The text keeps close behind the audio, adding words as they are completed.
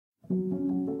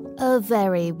A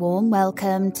very warm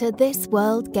welcome to This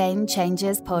World Game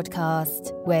Changers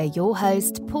podcast, where your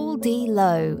host, Paul D.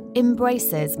 Lowe,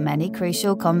 embraces many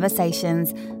crucial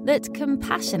conversations that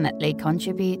compassionately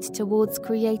contribute towards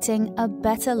creating a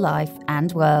better life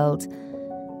and world.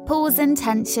 Paul's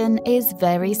intention is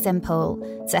very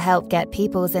simple: to help get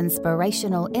people's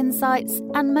inspirational insights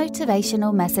and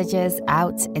motivational messages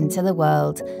out into the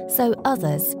world so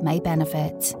others may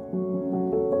benefit.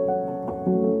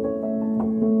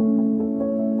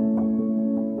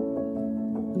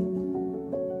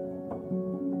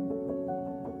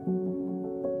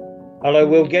 Hello,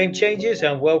 World Game Changers,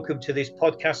 and welcome to this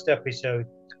podcast episode.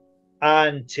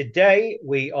 And today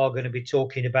we are going to be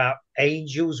talking about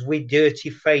angels with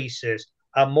dirty faces,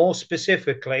 and more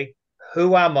specifically,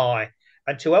 who am I?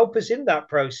 And to help us in that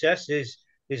process is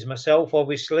myself,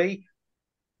 obviously,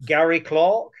 Gary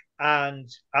Clark, and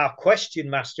our question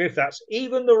master, if that's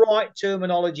even the right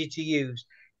terminology to use,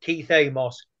 Keith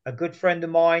Amos, a good friend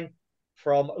of mine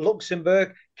from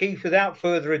Luxembourg. Keith, without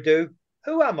further ado,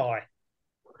 who am I?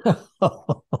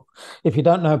 If you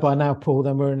don't know by now, Paul,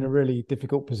 then we're in a really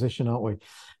difficult position, aren't we?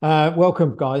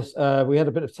 Welcome, guys. We had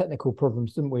a bit of technical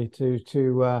problems, didn't we, to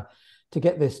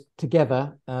get this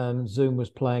together. Zoom was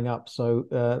playing up, so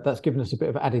that's given us a bit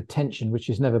of added tension, which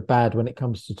is never bad when it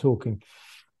comes to talking.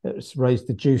 It's raised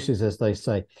the juices, as they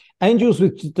say. Angels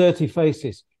with dirty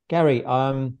faces. Gary,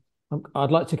 I'd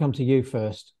like to come to you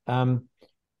first.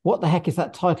 What the heck is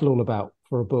that title all about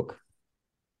for a book?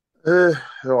 All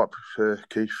right,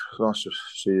 Keith. Nice to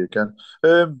see you again.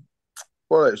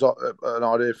 Well, it's like an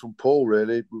idea from Paul,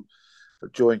 really.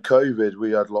 During COVID, we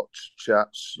had lots of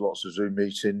chats, lots of Zoom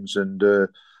meetings, and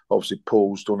obviously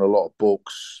Paul's done a lot of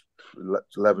books,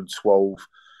 11, 12.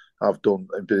 I've been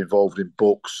involved in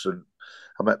books, and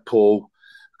I met Paul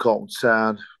Carlton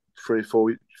Town 3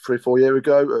 or 4 years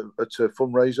ago at a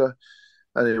fundraiser.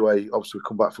 Anyway, obviously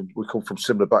we come from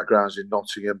similar backgrounds in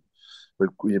Nottingham.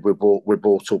 We're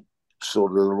brought up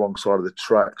sort of the wrong side of the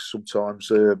tracks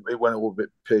sometimes. It went a little bit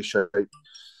pear-shaped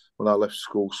when I left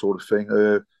school, sort of thing.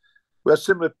 We had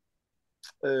similar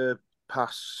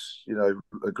paths,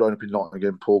 growing up in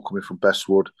Nottingham. Paul coming from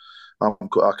Bestwood. I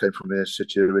came from the inner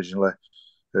city originally.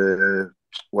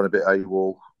 Went a bit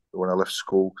AWOL when I left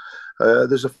school.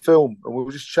 There's a film, and we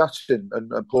were just chatting,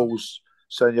 and Paul was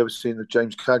saying, "You ever seen the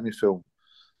James Cagney film,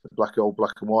 the old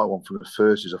black and white one from the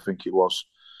 30s, I think it was?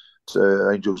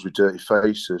 Angels with Dirty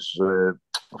Faces." I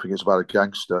think it's about a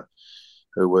gangster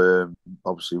who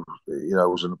obviously,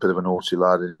 was a bit of a naughty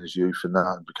lad in his youth and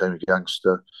that, and became a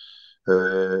gangster.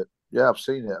 Yeah, I've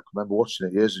seen it. I remember watching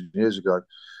it years and years ago.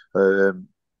 And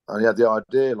he had the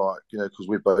idea, because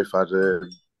we both had,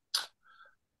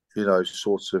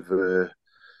 sort of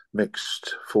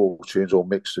mixed fortunes or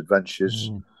mixed adventures,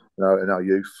 in our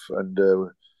youth. And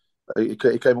he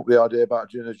came up with the idea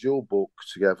about doing a dual book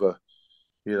together.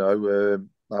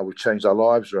 How we changed our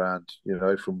lives around,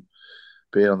 from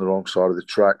being on the wrong side of the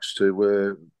tracks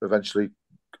to eventually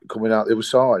coming out the other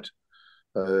side.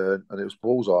 And it was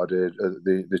Paul's idea.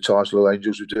 The title of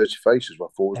Angels with Dirty Faces, I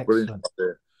thought was brilliant.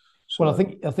 So, well,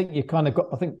 I think you kind of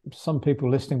got. I think some people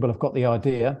listening will have got the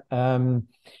idea.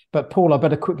 But Paul, I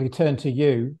better quickly turn to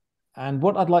you. And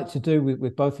what I'd like to do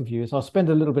with both of you is I'll spend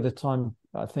a little bit of time,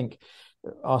 I think,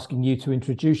 asking you to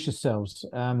introduce yourselves,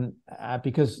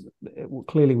 because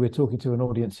clearly we're talking to an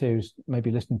audience here who's maybe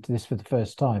listening to this for the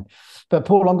first time. But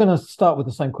Paul, I'm going to start with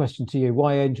the same question to you.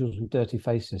 Why Angels with Dirty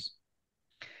Faces?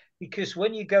 Because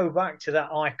when you go back to that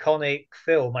iconic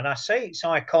film, and I say it's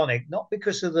iconic, not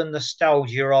because of the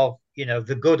nostalgia of,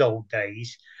 the good old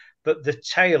days, but the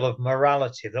tale of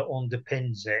morality that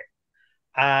underpins it.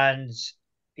 And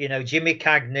Jimmy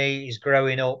Cagney is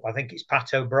growing up. I think it's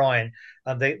Pat O'Brien,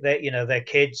 and they're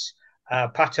kids.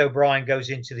 Pat O'Brien goes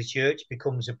into the church,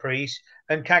 becomes a priest,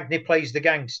 and Cagney plays the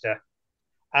gangster,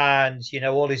 and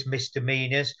all his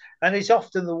misdemeanors. And it's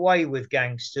often the way with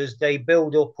gangsters; they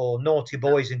build up, or naughty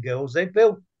boys and girls, they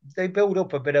build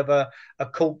up a bit of a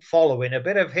cult following, a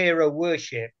bit of hero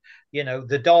worship.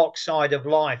 The dark side of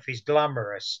life is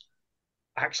glamorous.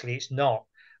 Actually, it's not.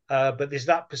 But there's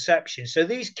that perception. So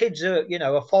these kids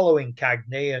are following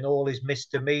Cagney and all his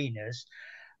misdemeanors.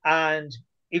 And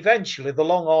eventually the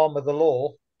long arm of the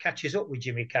law catches up with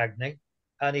Jimmy Cagney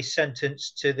and is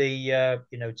sentenced to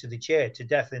the chair, to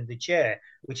death in the chair,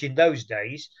 which in those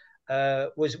days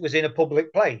was in a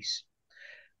public place.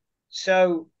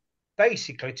 So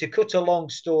basically, to cut a long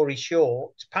story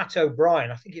short, Pat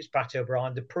O'Brien, I think it's Pat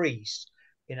O'Brien, the priest,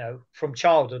 from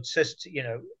childhood says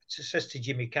to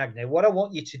Jimmy Cagney, what I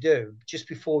want you to do just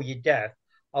before your death,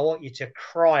 I want you to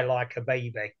cry like a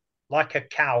baby, like a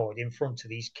coward in front of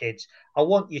these kids. I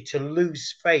want you to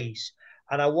lose face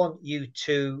And I want you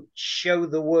to show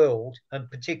the world, and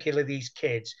particularly these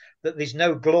kids, that there's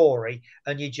no glory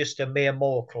and you're just a mere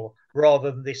mortal,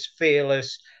 rather than this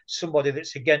fearless somebody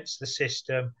that's against the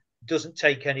system, doesn't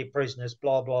take any prisoners,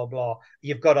 blah, blah, blah.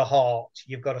 You've got a heart,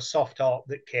 you've got a soft heart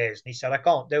that cares. And he said, I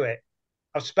can't do it.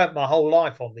 I've spent my whole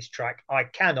life on this track. I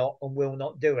cannot and will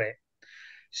not do it.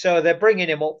 So they're bringing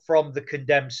him up from the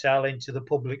condemned cell into the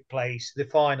public place, the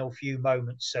final few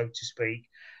moments, so to speak.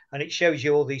 And it shows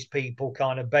you all these people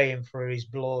kind of baying for his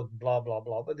blood, blah, blah,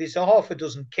 blah. But there's a half a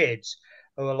dozen kids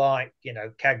who are like,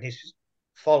 Cagney's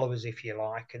followers, if you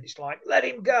like. And it's like, let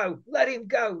him go, let him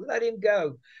go, let him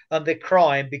go. And they're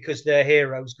crying because their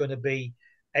hero's going to be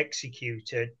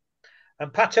executed.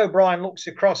 And Pat O'Brien looks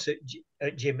across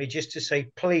at Jimmy just to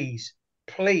say, please,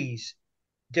 please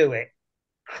do it.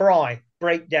 Cry,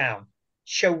 break down,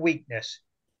 show weakness.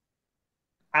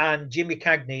 And Jimmy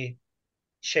Cagney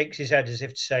shakes his head as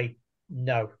if to say,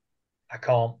 no, I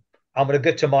can't. I'm going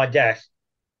to go to my death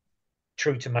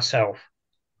true to myself.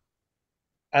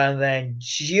 And then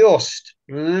just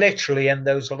literally in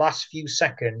those last few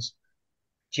seconds,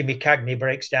 Jimmy Cagney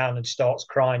breaks down and starts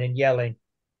crying and yelling,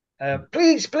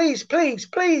 please, please, please,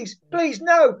 please, please,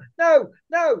 no, no,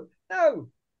 no, no.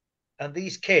 And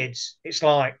these kids, it's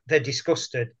like they're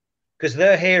disgusted because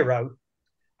their hero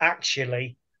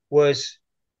actually was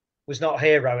not a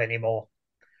hero anymore.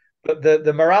 But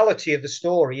the morality of the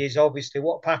story is obviously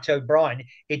what Pat O'Brien,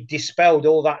 it dispelled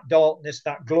all that darkness,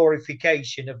 that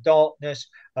glorification of darkness,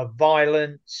 of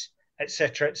violence,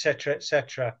 etc., etc.,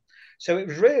 etc. So it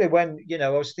was really when, I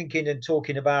was thinking and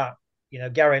talking about,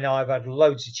 Gary and I have had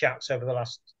loads of chats over the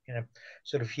last,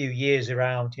 sort of few years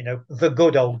around, the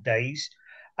good old days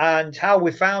and how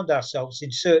we found ourselves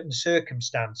in certain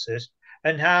circumstances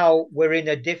and how we're in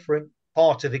a different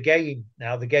part of the game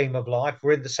now, the game of life.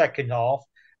 We're in the second half.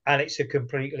 And it's a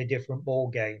completely different ball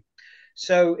game.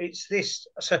 So it's this,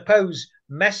 I suppose,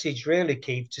 message really,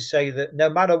 Keith, to say that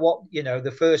no matter what,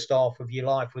 the first half of your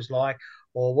life was like,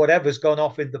 or whatever's gone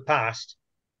off in the past,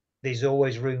 there's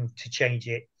always room to change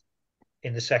it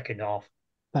in the second half.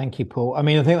 Thank you, Paul. I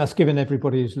mean, I think that's given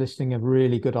everybody who's listening a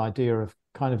really good idea of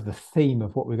kind of the theme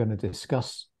of what we're going to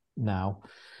discuss now.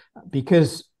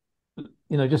 Because,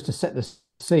 just to set the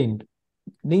scene,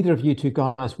 neither of you two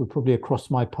guys would probably have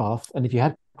crossed my path. And if you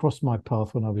had crossed my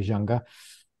path when I was younger,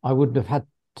 I wouldn't have had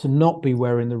to not be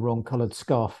wearing the wrong coloured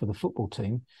scarf for the football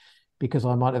team because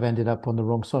I might have ended up on the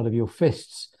wrong side of your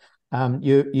fists.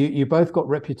 You both got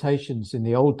reputations in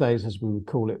the old days, as we would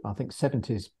call it, I think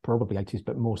 70s, probably 80s,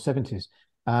 but more 70s,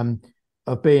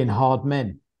 of being hard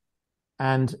men.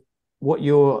 And what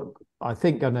you're, I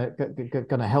think, going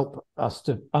to help us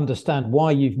to understand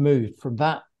why you've moved from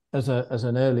that as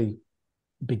an early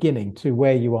beginning to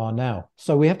where you are now.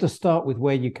 So we have to start with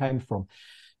where you came from.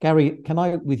 Gary, can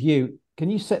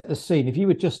you set the scene? If you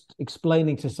were just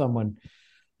explaining to someone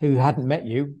who hadn't met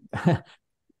you,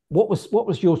 what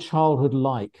was your childhood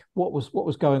like? What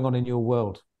was going on in your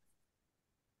world?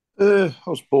 I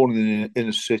was born in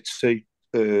a city.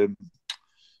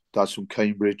 Dad's from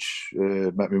Cambridge.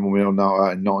 Met my mummy and now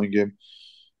out in Nottingham.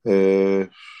 I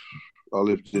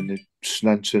lived in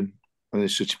Sneinton, in the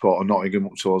city part of Nottingham,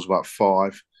 up till I was about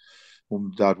 5. Mum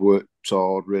and Dad worked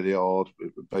hard, really hard.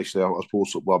 Basically, I was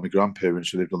brought up by my grandparents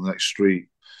who lived on the next street,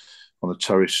 on the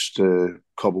terraced,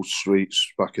 cobbled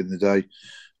streets back in the day.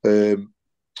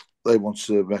 They wanted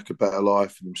to make a better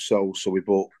life for themselves, so we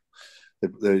got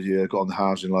on the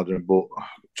housing ladder and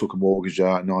took a mortgage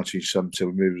out in 1970.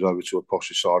 We moved over to a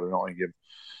posher side of Nottingham,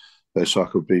 so I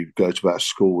could go to better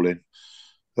schooling.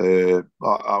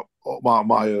 My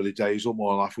early days, all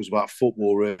my life was about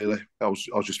football. Really, I was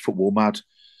just football mad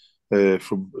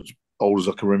from as old as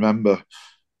I can remember.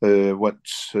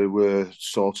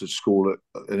 Started school at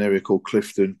an area called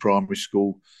Clifton Primary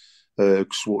School.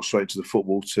 Walked straight to the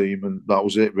football team, and that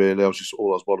was it. Really, all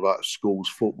I was bothered about school's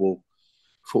football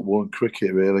and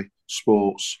cricket. Really,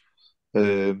 sports.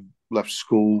 Left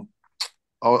school.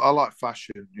 I like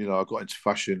fashion. I got into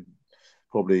fashion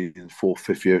probably in the 4th,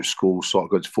 5th year at school. Started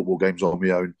going to football games on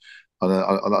my own, and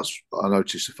I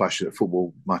noticed the fashion at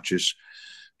football matches.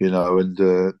 And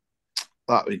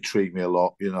that intrigued me a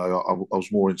lot. I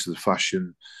was more into the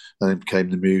fashion, and then became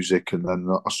the music, and then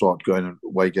I started going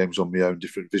away games on my own,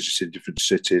 visiting different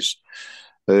cities.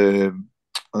 And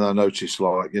I noticed,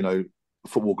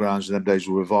 football grounds in them days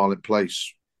were a violent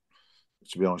place,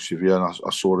 to be honest with you. And I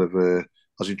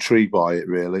was intrigued by it,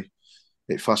 really.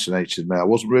 It fascinated me. I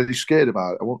wasn't really scared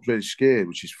about it. I wasn't really scared,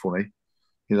 which is funny.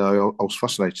 I was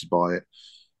fascinated by it.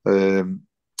 And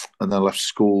then I left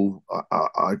school.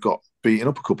 I got beaten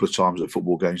up a couple of times at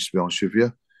football games, to be honest with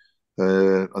you.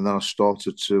 And then I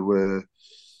started to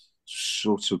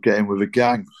sort of get in with a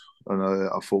gang. And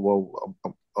I thought, well,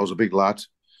 I was a big lad,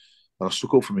 and I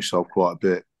stuck up for myself quite a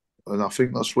bit. And I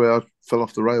think that's where I fell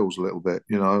off the rails a little bit.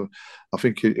 I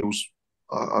think it was,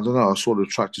 I don't know, I was sort of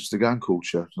attracted to the gang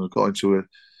culture, and I got into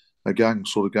a gang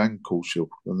culture.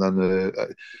 And then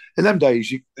in them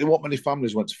days, there weren't many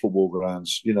families went to football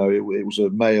grounds. It was a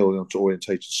male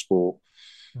orientated sport.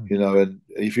 And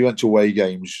if you went to away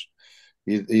games,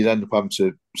 you'd end up having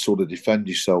to sort of defend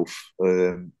yourself.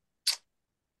 And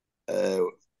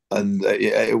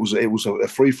it was a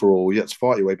free for all. You had to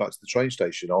fight your way back to the train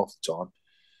station half the time.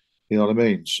 You know what I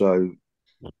mean? So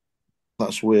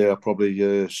that's where I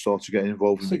probably started getting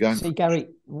involved in the gang. See, Gary,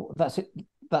 that's it.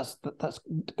 That's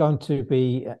going to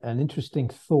be an interesting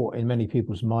thought in many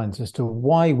people's minds as to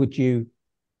why would you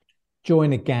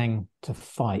join a gang to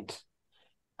fight?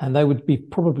 And they would be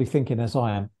probably thinking, as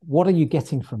I am, what are you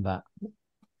getting from that?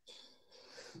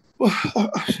 Well,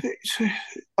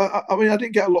 I mean, I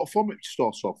didn't get a lot from it to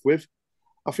start off with.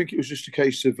 I think it was just a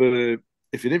case of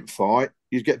if you didn't fight,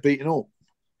 you'd get beaten up.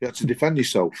 You had to defend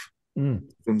yourself. You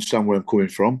understand where I'm coming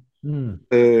from? And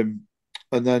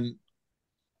then,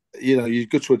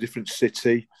 you'd go to a different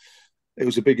city. It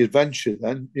was a big adventure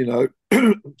then.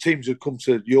 Teams would come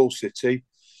to your city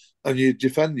and you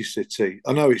defend your city.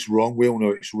 I know it's wrong. We all know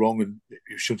it's wrong and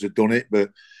you shouldn't have done it, but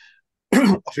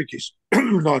I think it's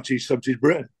 1970s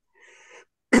Britain.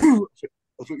 I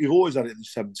think you've always had it in the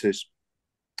 70s.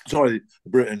 Sorry,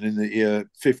 Britain in the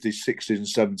 50s, 60s, and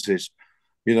 70s.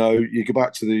 You go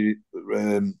back to the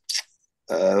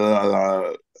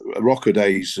rocker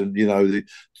days and, the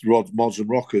mods and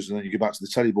rockers, and then you go back to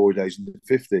the telly boy days in the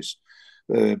 50s.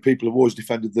 People have always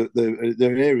defended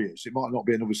their areas. It might not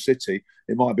be another city.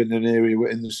 It might have been an area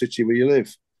in the city where you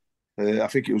live. I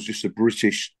think it was just a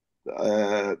British...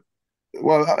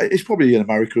 well, it's probably in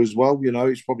America as well.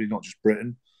 It's probably not just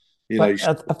Britain.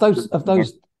 Of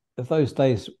those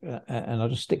days, and I'll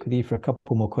just stick with you for a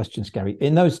couple more questions, Gary.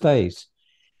 In those days,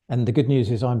 and the good news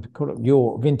is I'm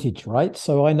your vintage, right?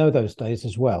 So I know those days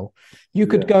as well. You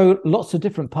could go lots of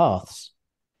different paths.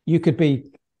 You could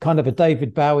be kind of a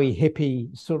David Bowie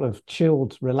hippie, sort of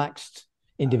chilled, relaxed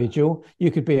individual.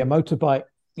 You could be a motorbike,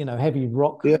 heavy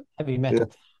rock, heavy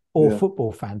metal, or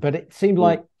football fan. But it seemed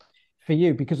like for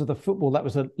you, because of the football, that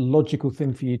was a logical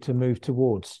thing for you to move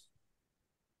towards.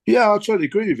 Yeah, I totally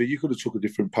agree with you. You could have took a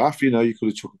different path. You could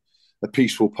have took a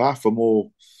peaceful path, a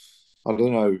more, I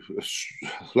don't know,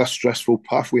 less stressful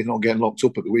path. We're not getting locked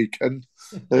up at the weekend.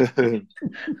 I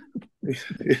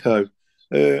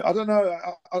don't know.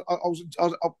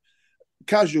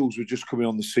 Casuals were just coming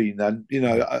on the scene then.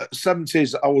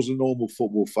 70s, I was a normal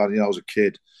football fan. I was a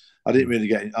kid. I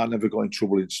never got in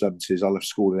trouble in 70s. I left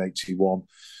school in 81.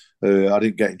 I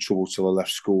didn't get in trouble till I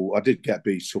left school. I did get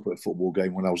beat up at a football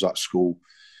game when I was at school.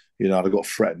 I got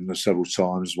threatened several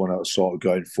times when I started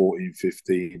going 14,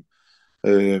 15.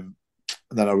 And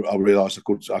then I realised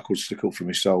I could stick up for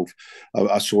myself.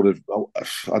 I sort of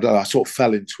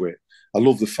fell into it. I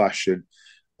love the fashion.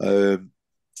 And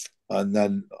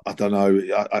then, I don't know,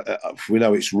 we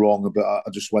know it's wrong, but I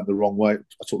just went the wrong way.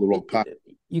 I took the wrong path.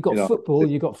 You got football,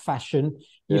 you got fashion,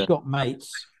 you've got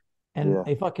mates. And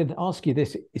if I could ask you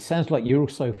this, it sounds like you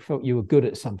also felt you were good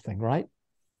at something, right?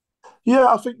 Yeah,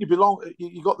 I think you belong.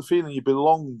 You got the feeling you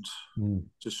belonged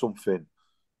to something.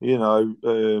 I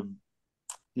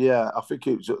think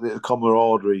it was the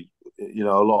camaraderie. A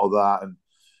lot of that, and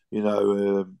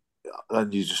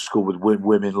and you discovered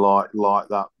women like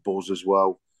that buzz as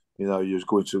well. You was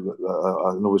going to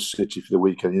another city for the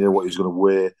weekend. You know what he's going to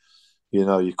wear.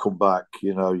 You come back.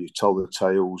 You tell the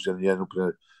tales, and you end up in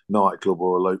a nightclub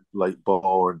or a late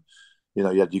bar, and you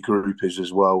had your groupies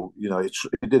as well.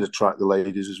 It did attract the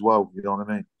ladies as well. You know what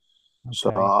I mean? Okay.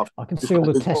 So I can see all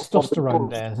the testosterone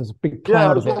there. There's a big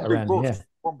cloud of it around here.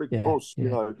 One big buzz.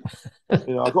 I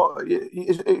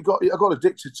got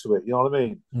addicted to it. You know what I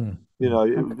mean? It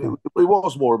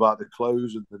was more about the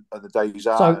clothes and the days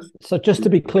out. So just to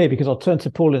be clear, because I'll turn to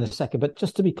Paul in a second, but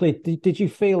just to be clear, did you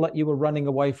feel like you were running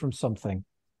away from something,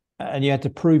 and you had to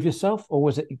prove yourself, or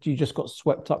was it you just got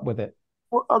swept up with it?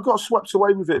 Well, I got swept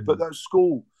away with it, but at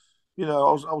school, I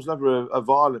was never a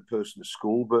violent person at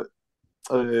school, but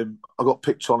I got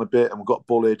picked on a bit and got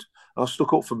bullied, and I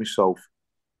stuck up for myself,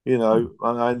 and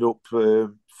I ended up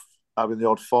having the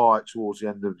odd fight towards the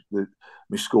end of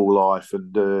my school life,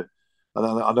 and then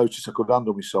I noticed I could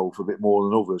handle myself a bit more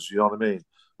than others. You know what I mean?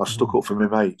 I stuck up for my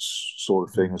mates, sort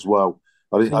of thing as well.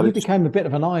 You became a bit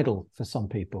of an idol for some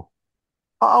people.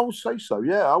 I would say so.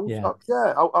 Yeah, I would.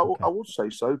 I would say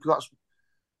so, because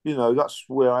that's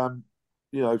where I am.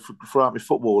 Throughout my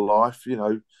football life,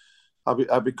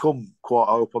 I become quite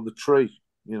high up on the tree.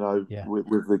 Yeah.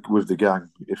 with the gang.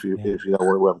 If you know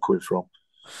where I'm coming from.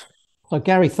 So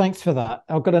Gary, thanks for that.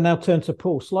 I've got to now turn to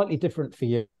Paul. Slightly different for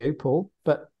you, Paul,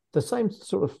 but the same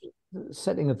sort of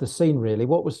setting of the scene, really.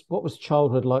 What was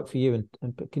childhood like for you,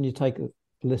 and can you take the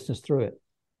listeners through it?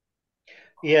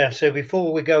 Yeah, so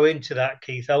before we go into that,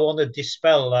 Keith, I want to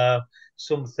dispel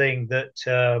something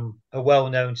that a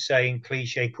well-known saying,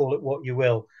 cliche, call it what you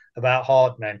will, about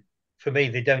hard men. For me,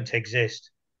 they don't exist.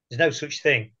 There's no such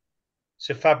thing. It's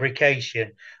a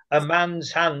fabrication. A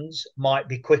man's hands might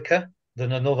be quicker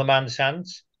than another man's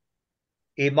hands.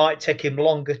 It might take him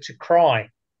longer to cry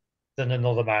than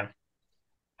another man.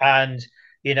 And,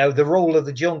 the rule of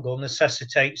the jungle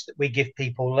necessitates that we give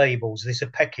people labels. There's a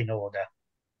pecking order.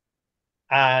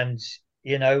 And,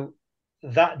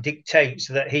 that dictates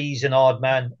that he's an hard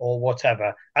man or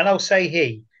whatever. And I'll say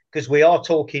he, because we are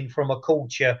talking from a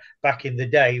culture back in the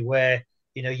day where,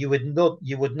 you would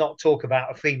not talk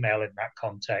about a female in that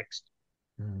context.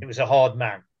 It was a hard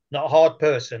man, not a hard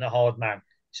person, a hard man.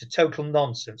 It's a total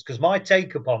nonsense, because my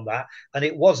take upon that, and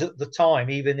it was at the time,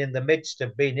 even in the midst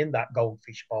of being in that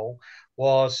goldfish bowl,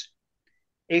 was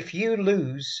if you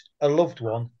lose a loved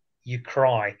one, you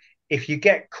cry. If you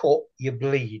get cut, you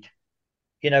bleed.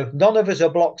 None of us are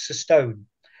blocks of stone.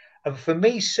 And for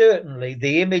me, certainly,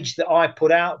 the image that I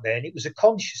put out there, and it was a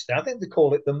conscious thing, I think they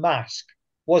call it the mask,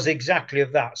 was exactly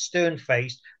of that,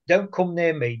 stern-faced, don't come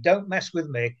near me, don't mess with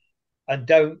me, and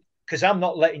don't, because I'm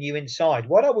not letting you inside.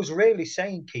 What I was really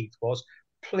saying, Keith, was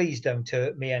please don't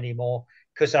hurt me anymore,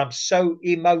 because I'm so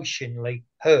emotionally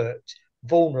hurt,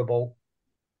 vulnerable,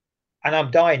 and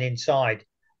I'm dying inside.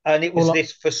 And it was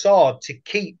this facade to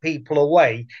keep people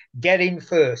away, get in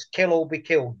first, kill or be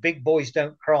killed. Big boys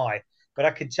don't cry. But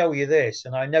I can tell you this,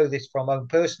 and I know this from my own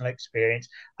personal experience,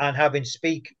 and having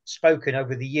spoken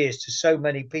over the years to so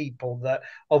many people that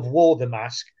have wore the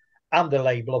mask and the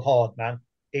label of hard man,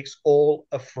 it's all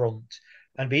a front.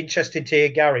 And be interesting to hear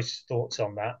Gary's thoughts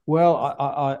on that. Well,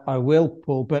 I will,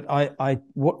 Paul, but I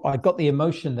got the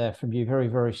emotion there from you very,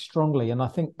 very strongly, and I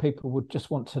think people would just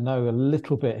want to know a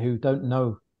little bit who don't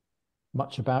know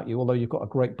much about you, although you've got a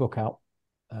great book out,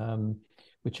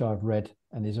 which I've read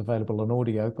and is available on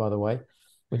audio, by the way,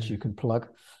 which you can plug.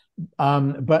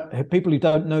 But people who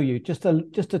don't know you, just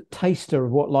a taster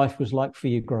of what life was like for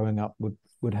you growing up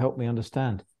would help me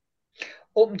understand.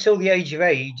 Up until the age of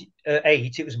 8,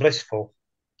 it was blissful.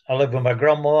 I lived with my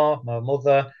grandma, my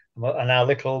mother, and our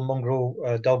little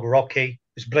mongrel dog Rocky. It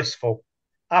was blissful,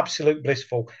 absolute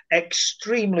blissful.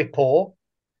 Extremely poor.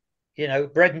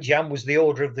 Bread and jam was the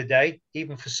order of the day,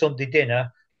 even for Sunday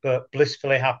dinner, but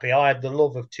blissfully happy. I had the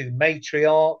love of 2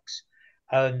 matriarchs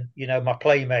and, my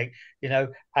playmate,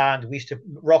 and we used to,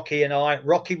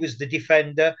 Rocky was the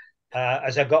defender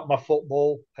as I got my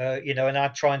football, and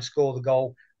I'd try and score the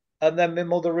goal. And then my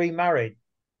mother remarried.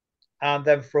 And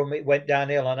then from it went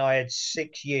downhill, and I had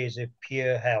 6 years of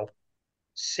pure hell.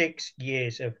 6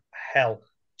 years of hell,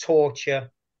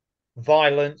 torture,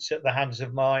 violence at the hands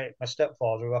of my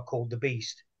stepfather, who I called the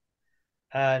Beast.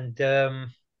 And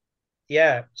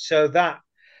so that,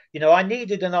 I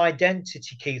needed an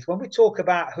identity, Keith. When we talk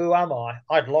about who am I,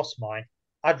 I'd lost mine.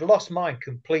 I'd lost mine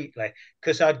completely,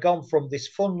 because I'd gone from this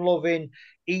fun-loving,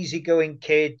 easygoing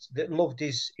kid that loved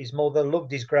his mother,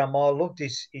 loved his grandma, loved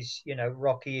his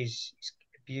Rocky, his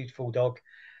beautiful dog,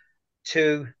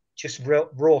 to just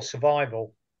raw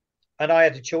survival. And I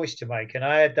had a choice to make, and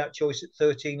I had that choice at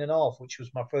 13 and a half, which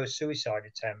was my first suicide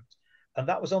attempt. And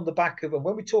that was on the back of, and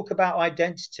when we talk about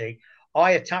identity,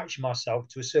 I attached myself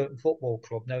to a certain football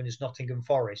club known as Nottingham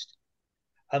Forest.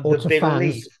 And or to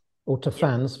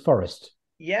fans, Forest.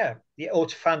 Yeah, or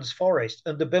to fans, Forest.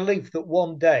 And the belief that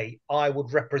one day I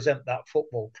would represent that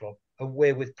football club and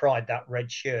wear with pride that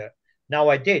red shirt. Now,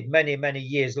 I did many, many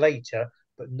years later,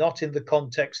 but not in the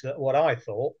context that what I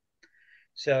thought.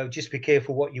 So just be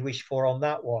careful what you wish for on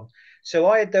that one. So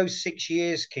I had those 6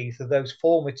 years, Keith, of those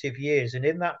formative years. And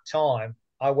in that time,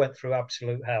 I went through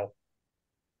absolute hell.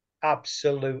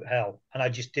 Absolute hell. And I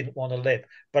just didn't want to live.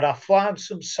 But I found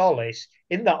some solace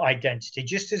in that identity,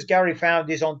 just as Gary found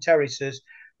his on terraces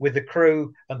with the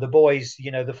crew and the boys,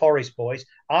 the Forest boys.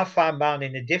 I found mine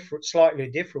in a slightly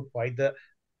different way that,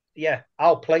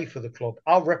 I'll play for the club.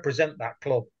 I'll represent that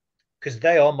club because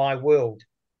they are my world.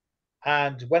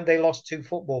 And when they lost 2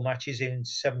 football matches in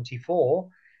 74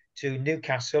 to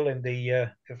Newcastle in the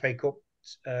FA Cup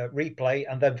replay,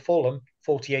 and then Fulham,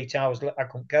 48 hours later, I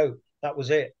couldn't go. That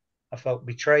was it. I felt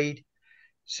betrayed.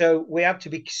 So we have to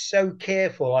be so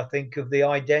careful, I think, of the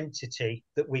identity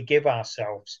that we give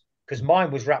ourselves, because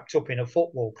mine was wrapped up in a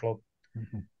football club.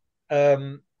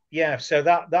 Yeah, so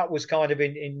that was kind of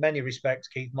in many respects,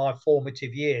 Keith, my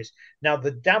formative years. Now,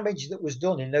 the damage that was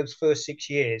done in those first 6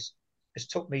 years has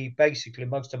took me basically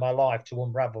most of my life to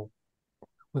unravel.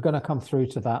 We're going to come through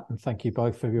to that, and thank you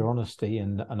both for your honesty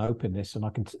and openness. And I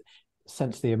can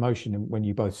sense the emotion when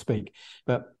you both speak.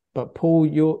 But Paul,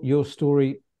 your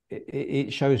story,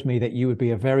 it shows me that you would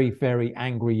be a very, very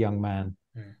angry young man.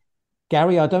 Mm.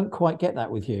 Gary, I don't quite get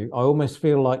that with you. I almost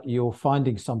feel like you're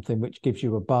finding something which gives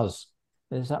you a buzz.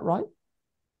 Is that right?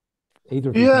 Either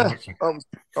of you? Yeah,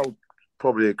 I'll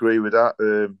probably agree with that.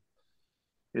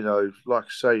 You know, like I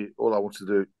say, all I wanted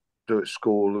to do at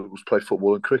school was play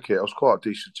football and cricket. I was quite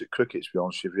decent at cricket, to be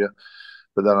honest with you.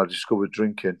 But then I discovered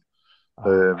drinking.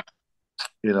 You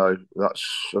know, that's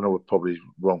another probably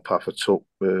wrong path I took.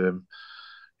 You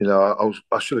know,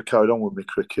 I should have carried on with my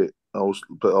cricket.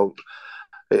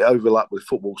 It overlapped with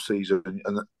football season,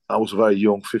 and I was very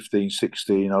young, 15,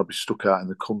 16. I'd be stuck out in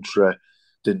the country,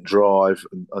 didn't drive,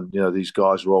 and you know, these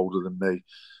guys were older than me.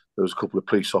 There was a couple of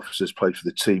police officers played for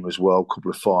the team as well, a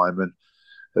couple of firemen.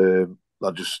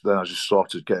 I just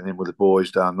started getting in with the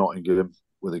boys down Nottingham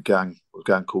with a gang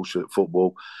culture at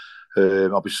football.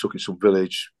 I'd be stuck in some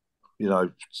village, you know,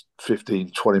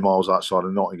 15, 20 miles outside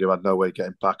of Nottingham. I had no way of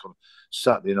getting back on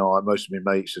Saturday night. Most of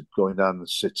my mates are going down the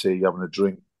city, having a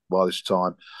drink by this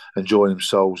time, enjoying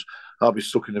themselves. I'd be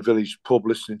stuck in a village pub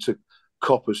listening to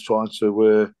coppers trying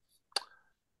to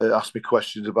ask me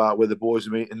questions about where the boys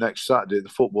are meeting next Saturday at the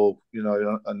football, you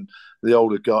know, and the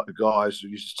older guys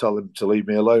used to tell them to leave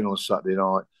me alone on a Saturday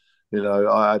night. You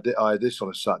know, I had this on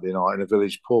a Saturday night in a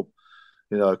village pub.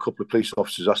 You know, a couple of police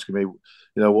officers asking me, you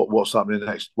know, what's happening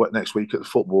next week at the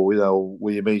football. You know,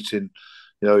 were you meeting,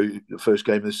 you know, the first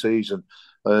game of the season?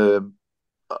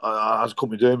 I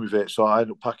couldn't be doing with it, so I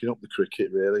ended up packing up the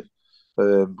cricket really,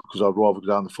 because I'd rather go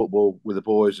down the football with the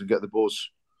boys and get the buzz.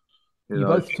 You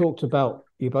both talked about.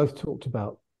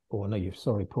 Oh no,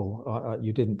 sorry, Paul.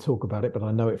 You didn't talk about it, but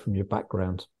I know it from your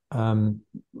background.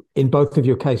 In both of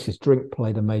your cases, drink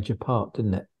played a major part,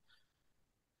 didn't it?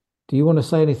 Do you want to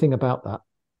say anything about that?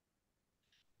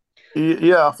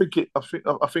 Yeah, I think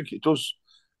it does.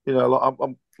 You know,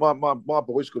 like my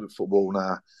boy's good at football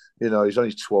now. You know, he's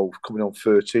only 12, coming on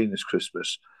 13 this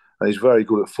Christmas, and he's very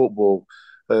good at football.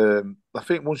 I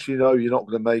think once you know you're not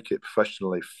going to make it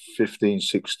professionally, 15,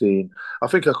 16, I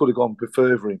think I could have gone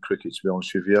further in cricket, to be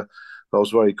honest with you. But I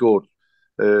was very good.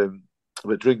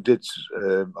 But drink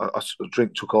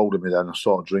drink took hold of me then. I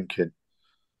started drinking,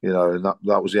 you know, and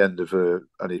that was the end of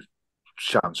any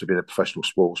chance of being a professional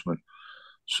sportsman.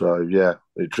 So, yeah,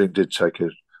 the drink did take a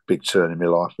big turn in my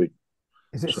life.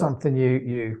 Is it something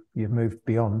you've moved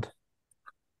beyond?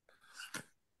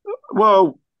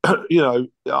 Well, you know,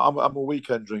 I'm a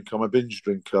weekend drinker. I'm a binge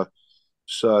drinker.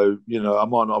 So, you know, I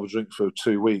might not have a drink for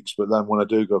 2 weeks, but then when I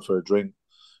do go for a drink,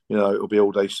 you know, it'll be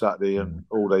all day Saturday and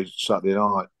all day Saturday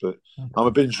night. But I'm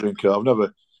a binge drinker. I've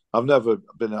never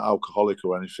been an alcoholic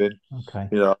or anything. Okay.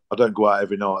 You know, I don't go out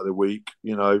every night of the week,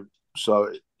 you know.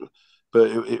 So, but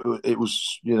it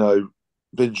was, you know,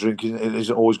 binge drinking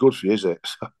isn't always good for you, is it?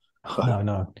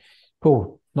 No.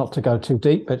 Paul, not to go too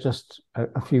deep, but just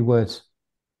a few words.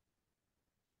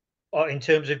 In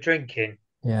terms of drinking?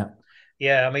 Yeah.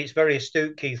 Yeah, I mean, it's very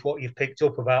astute, Keith, what you've picked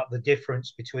up about the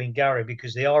difference between Gary,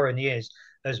 because the irony is,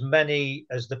 as many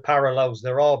as the parallels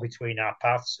there are between our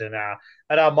paths and our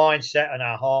mindset and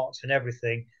our hearts and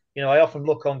everything, you know, I often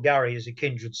look on Gary as a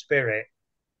kindred spirit.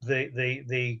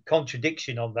 The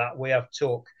contradiction on that we have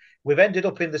took. We've ended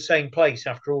up in the same place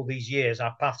after all these years.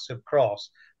 Our paths have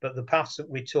crossed, but the paths that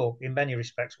we took in many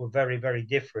respects were very, very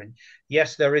different.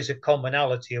 Yes, there is a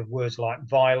commonality of words like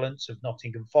violence, of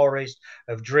Nottingham Forest,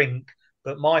 of drink,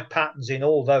 but my patterns in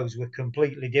all those were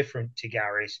completely different to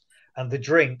Gary's. And the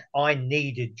drink, I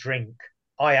needed drink.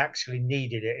 I actually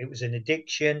needed it. It was an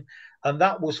addiction. And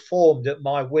that was formed at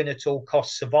my win at all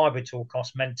costs, survive at all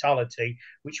costs mentality,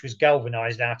 which was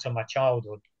galvanized out of my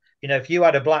childhood. You know, if you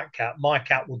had a black cat, my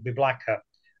cat would be blacker.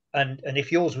 And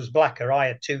if yours was blacker, I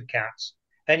had two cats.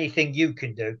 Anything you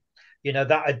can do, you know,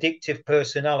 that addictive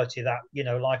personality, that, you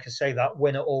know, like I say, that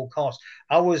win at all costs.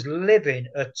 I was living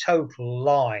a total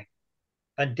lie,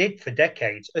 and did for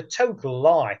decades, a total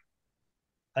lie.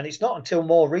 And it's not until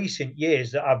more recent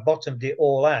years that I've bottomed it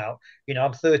all out. You know,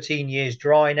 I'm 13 years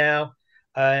dry now,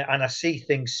 and I see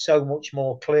things so much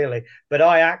more clearly. But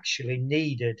I actually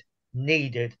needed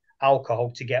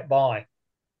alcohol to get by.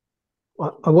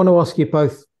 I want to ask you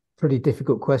both a pretty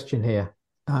difficult question here.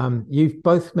 You've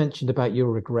both mentioned about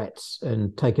your regrets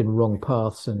and taking wrong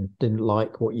paths and didn't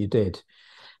like what you did.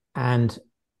 And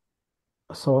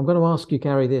so I'm going to ask you,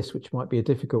 Gary, this, which might be a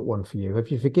difficult one for you. Have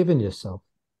you forgiven yourself?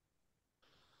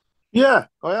 Yeah,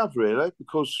 I have really,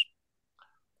 because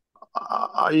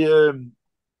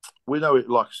we know it.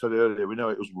 Like I said earlier, we know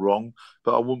it was wrong,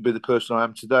 but I wouldn't be the person I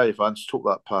am today if I hadn't took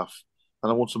that path.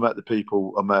 And I want to meet the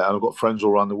people I met, and I've got friends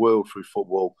all around the world through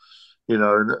football,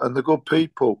 and the good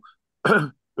people.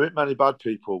 There ain't many bad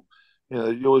people.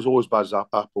 There's always bad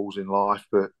apples in life,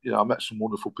 but I met some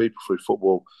wonderful people through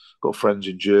football. Got friends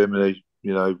in Germany,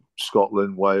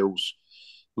 Scotland, Wales,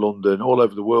 London, all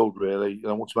over the world, really. And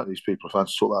I want to meet these people if I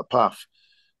hadn't took that path.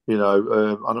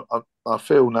 And I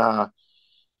feel now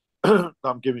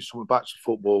I'm giving something back to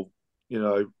football.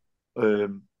 I'm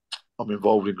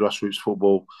involved in grassroots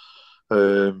football.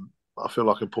 I feel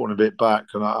like I'm putting a bit back,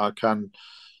 and I can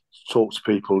talk to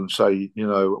people and say,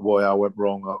 why I went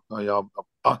wrong. The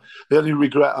only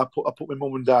regret, I put my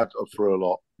mum and dad up for a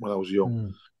lot when I was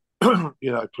young.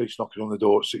 Police knocking on the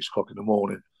door at 6 o'clock in the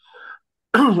morning.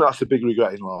 That's a big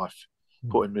regret in life.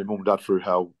 Putting my mum and dad through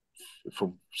hell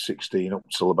from 16 up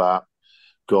till about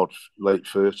late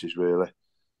 30s, really.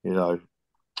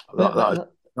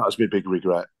 That's my big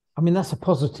regret. I mean, that's a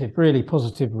positive, really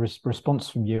positive response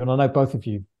from you. And I know both of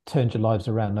you turned your lives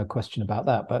around, no question about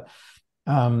that. But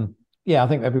I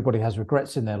think everybody has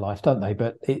regrets in their life, don't they?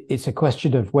 But it's a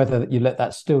question of whether you let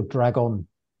that still drag on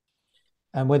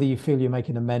and whether you feel you're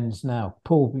making amends now.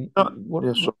 Paul,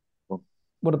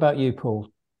 what about you, Paul?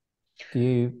 Do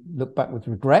you look back with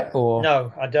regret or?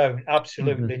 No, I don't.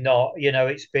 Absolutely not.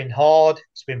 It's been hard.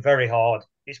 It's been very hard.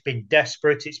 It's been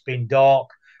desperate. It's been dark.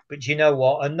 But you know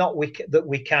what? And not that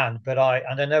we can, but I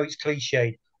know it's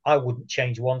cliched. I wouldn't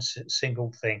change one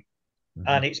single thing.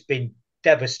 And it's been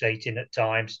devastating at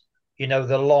times.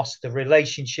 The loss, the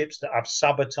relationships that I've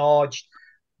sabotaged,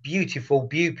 beautiful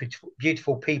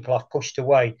people I've pushed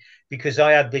away because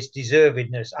I had this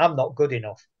deservedness. I'm not good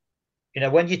enough.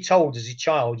 When you're told as a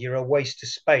child you're a waste of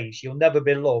space, you'll never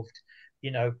be loved,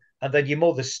 and then your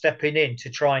mother's stepping in to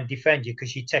try and defend you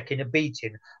because you're taking a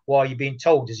beating while you're being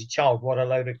told as a child what a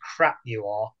load of crap you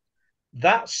are,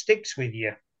 that sticks with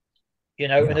you,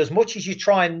 and as much as you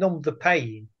try and numb the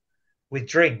pain with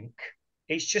drink,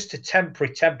 it's just a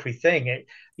temporary thing.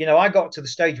 I got to the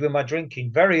stage with my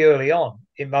drinking very early on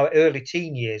in my early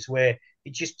teen years where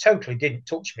it just totally didn't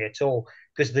touch me at all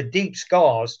because the deep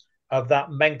scars of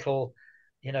that mental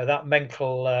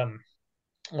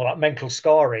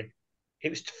scarring, it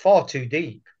was far too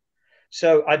deep.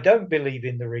 So I don't believe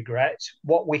in the regret.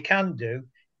 What we can do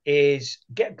is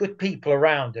get good people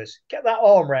around us, get that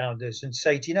arm around us and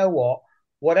say, do you know what?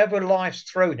 Whatever life's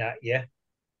thrown at you,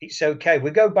 it's okay.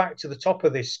 We go back to the top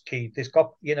of this, Keith,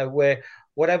 where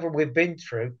whatever we've been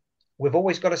through, we've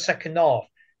always got a second half.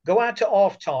 Go out at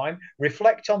half time,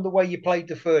 reflect on the way you played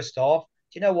the first half.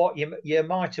 Do you know what? You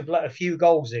might have let a few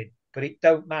goals in, but it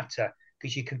don't matter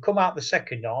because you can come out the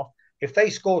second half.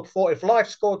 If life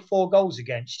scored 4 goals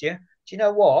against you, do you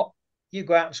know what? You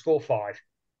go out and score 5.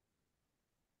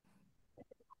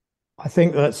 I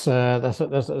think that's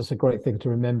a great thing to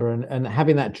remember, and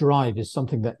having that drive is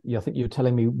something that I think you're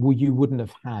telling me you wouldn't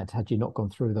have had you not gone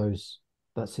through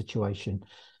that situation.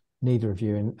 Neither of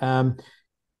you. And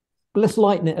but let's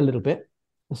lighten it a little bit.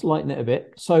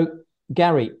 So,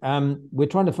 Gary, we're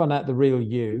trying to find out the real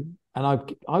you,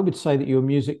 and I would say that your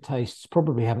music tastes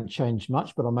probably haven't changed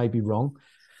much, but I may be wrong.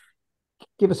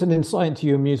 Give us an insight into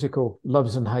your musical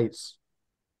loves and hates.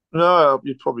 No,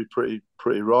 you're probably pretty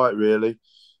right, really,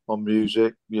 on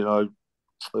music. Late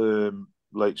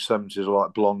 70s, I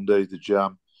like Blondie, The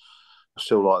Jam. I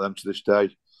still like them to this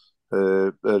day.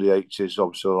 Early 80s,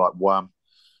 obviously, I like Wham.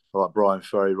 I like Brian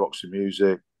Ferry, Roxy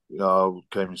Music.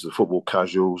 Came into the football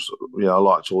casuals. I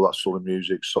liked all that sort of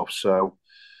music, Soft Cell.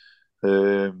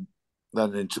 Then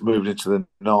moving into the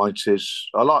 90s.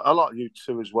 I like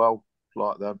U2 as well,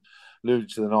 like them. Moving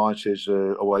to the 90s,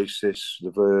 Oasis,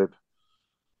 The Verb,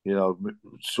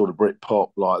 sort of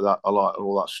Britpop like that. I like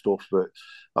all that stuff, but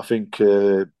I think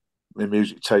my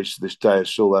music taste to this day is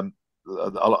still them.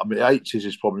 I mean, 80s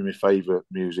is probably my favourite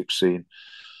music scene.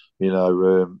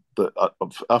 But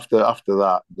after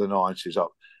that, the 90s,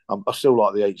 I still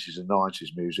like the 80s and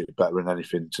 90s music better than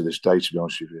anything to this day, to be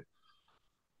honest with you.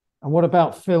 And what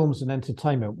about films and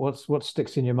entertainment? What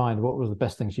sticks in your mind? What were the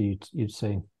best things you'd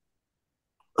seen?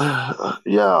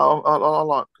 Yeah, I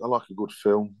like a good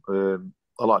film.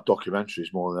 I like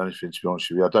documentaries more than anything, to be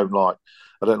honest with you. I don't like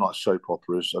soap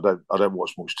operas. I don't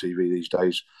watch much TV these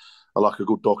days. I like a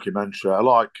good documentary. I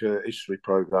like history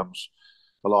programs.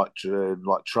 I like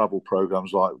travel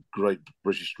programs like Great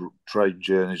British Train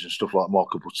Journeys and stuff like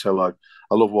Marco Portello.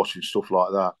 I love watching stuff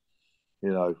like that.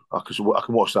 You know, I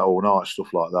can watch that all night,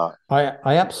 stuff like that.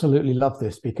 I absolutely love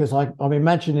this because I'm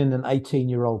imagining an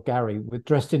 18-year-old Gary with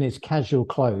dressed in his casual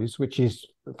clothes, which is,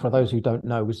 for those who don't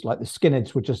know, was like the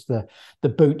skinheads were just the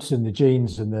boots and the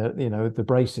jeans and the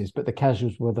braces, but the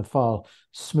casuals were the far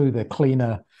smoother,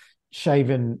 cleaner,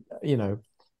 shaven,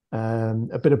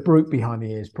 a bit of brute behind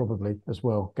the ears probably as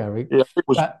well, Gary. Yeah, it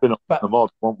was been a mod,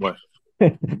 wasn't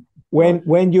we?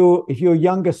 If your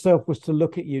younger self was to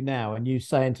look at you now and you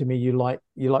saying to me you like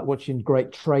watching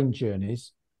great train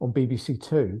journeys on BBC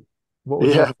Two, what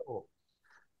was your thought?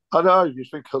 I know you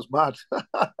think I was mad,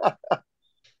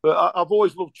 but I've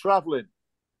always loved travelling.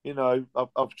 You know,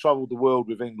 I've travelled the world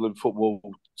with England football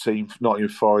team, Nottingham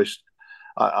Forest.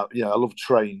 I love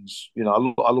trains. You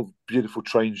know, I love beautiful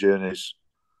train journeys.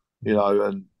 You know,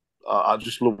 and I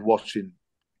just love watching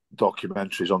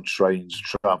documentaries on trains,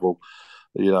 travel.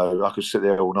 You know, I could sit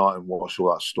there all night and watch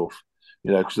all that stuff.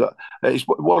 You know, because it's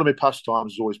one of my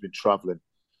pastimes has always been travelling.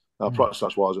 Perhaps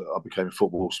that's why I became a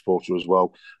football supporter as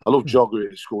well. I love geography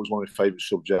at school; it's one of my favourite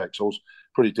subjects. I was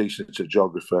pretty decent at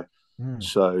geography,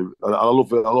 so I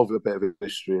love a bit of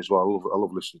history as well. I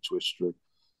love listening to history.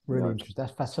 Really interesting.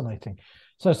 That's fascinating.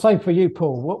 So, same for you,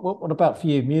 Paul. What about for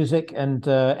you? Music and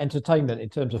entertainment in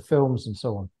terms of films and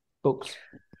so on, books.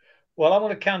 Well, I'm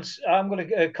going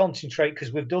to concentrate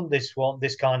because we've done this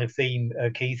kind of theme,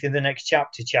 Keith, in the next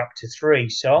chapter 3.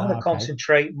 So I'm going to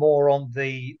concentrate more on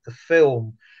the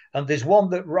film. And there's one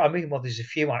that, there's a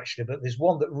few actually, but there's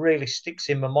one that really sticks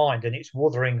in my mind, and it's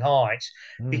Wuthering Heights.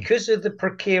 Because of the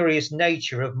precarious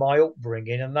nature of my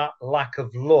upbringing and that lack of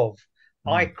love,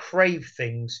 I crave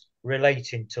things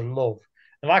relating to love.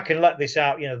 And I can let this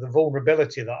out, the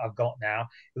vulnerability that I've got now,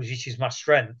 which is my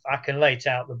strength. I can lay it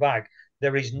out the bag.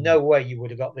 There is no way you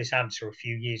would have got this answer a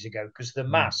few years ago because the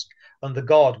mask and the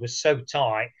guard was so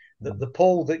tight that the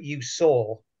Paul that you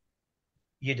saw,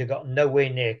 you'd have got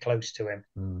nowhere near close to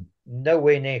him.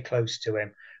 Nowhere near close to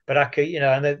him. But I could,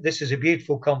 and this is a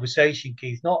beautiful conversation,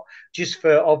 Keith, not just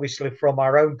for obviously from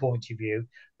our own point of view,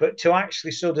 but to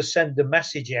actually sort of send a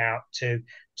message out to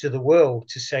the world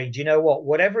to say, do you know what?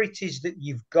 Whatever it is that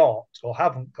you've got or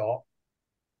haven't got,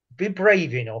 be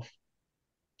brave enough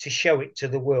to show it to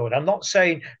the world. I'm not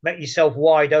saying make yourself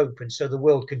wide open so the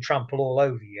world can trample all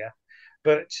over you,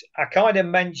 but I kind of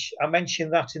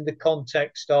mentioned that in the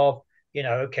context of,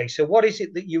 okay, so what is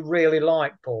it that you really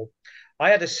like, Paul?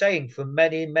 I had a saying for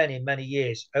many, many, many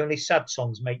years, only sad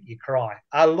songs make you cry.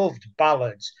 I loved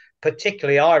ballads,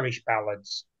 particularly Irish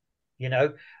ballads,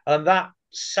 and that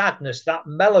sadness, that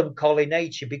melancholy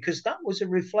nature, because that was a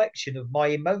reflection of my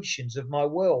emotions, of my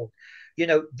world.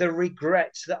 The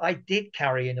regrets that I did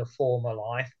carry in a former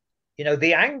life,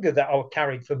 the anger that I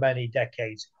carried for many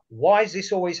decades. Why has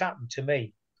this always happened to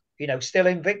me? Still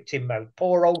in victim mode,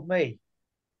 poor old me,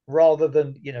 rather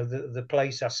than, the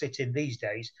place I sit in these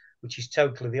days, which is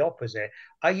totally the opposite.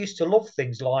 I used to love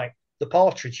things like the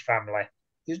Partridge Family.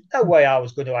 There's no way I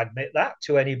was going to admit that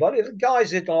to anybody. The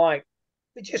guys would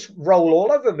they just roll all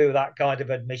over me with that kind of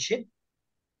admission.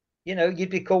 You'd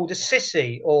be called a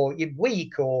sissy or you're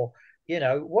weak or,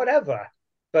 whatever.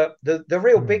 But the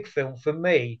real big film for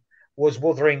me was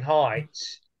Wuthering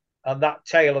Heights, and that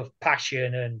tale of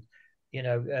passion and,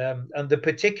 and the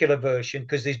particular version,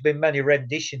 because there's been many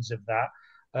renditions of that,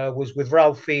 was with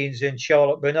Ralph Fiennes and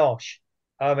Charlotte Binoche.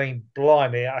 I mean,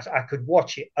 blimey, I could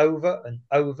watch it over and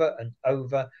over and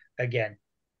over again.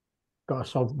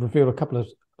 Gosh, I'll reveal a couple of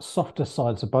softer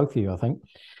sides of both of you, I think.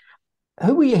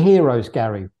 Who were your heroes,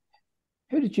 Gary?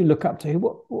 Who did you look up to?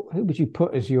 Who would you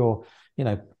put as your,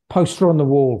 poster on the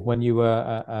wall when you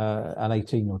were an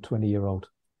 18 or 20-year-old?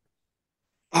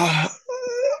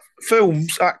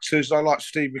 Films, actors. I like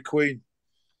Steve McQueen.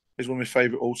 He's one of my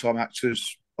favourite all-time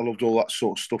actors. I loved all that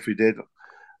sort of stuff he did.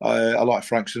 I like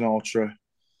Frank Sinatra.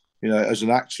 As an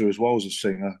actor as well as a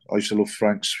singer, I used to love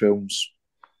Frank's films.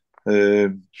 I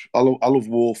love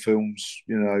war films.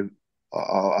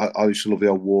 I used to love the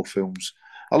old war films.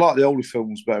 I like the older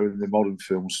films better than the modern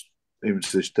films, even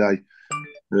to this day.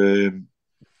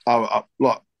 I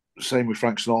like same with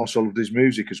Frank Sinatra. I loved his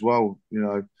music as well.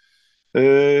 I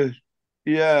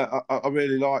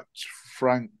really liked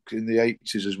Frank in the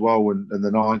 80s as well and the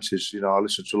 90s. I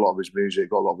listened to a lot of his music,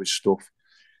 got a lot of his stuff.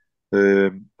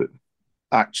 But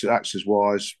actors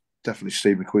wise, definitely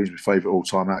Steve McQueen's my favourite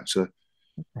all-time actor.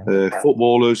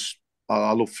 Footballers,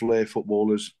 I love flair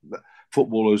footballers.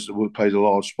 Footballers that played a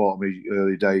large part in my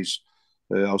early days.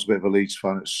 I was a bit of a Leeds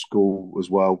fan at school as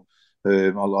well.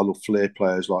 I love flair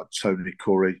players like Tony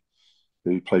Curry,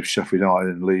 who played for Sheffield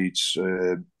United and Leeds.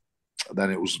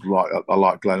 Then it was I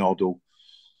like Glenn Hoddle,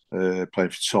 playing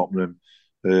for Tottenham.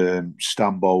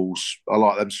 Stan Bowles. I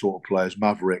like them sort of players,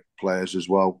 maverick players as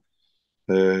well.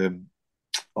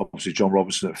 Obviously, John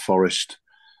Robertson at Forest.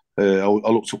 I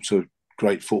looked up to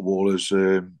great footballers,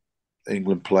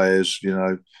 England players,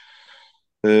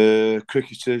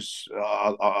 cricketers.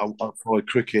 I followed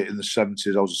cricket in the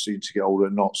 70s. I was a season ticket holder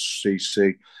at Notts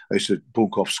CC. I used to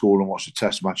bunk off school and watch the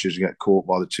test matches and get caught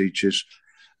by the teachers.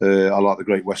 I like the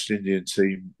great West Indian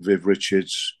team, Viv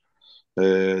Richards,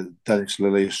 Dennis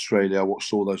Lillee, Australia. I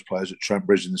watched all those players at Trent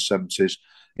Bridge in the 70s.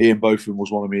 Ian Botham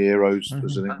was one of my heroes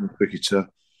as an England cricketer.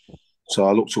 So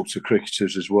I looked up to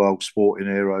cricketers as well, sporting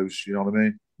heroes, you know what I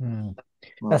mean?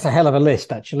 That's a hell of a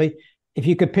list, actually. If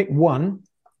you could pick one,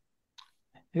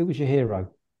 who was your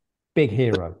hero? Big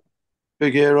hero.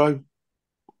 Big hero?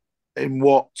 In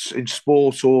what? In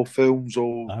sport or films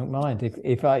or? I don't mind.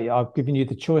 If I've given you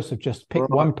the choice of just pick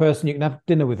one person, you can have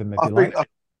dinner with them if you like. I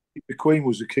think the Queen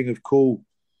was the king of cool.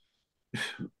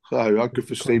 So I'd go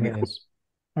for Stevie Queen.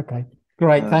 Okay,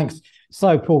 great, thanks.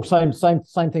 So Paul, same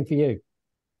thing for you.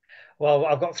 Well,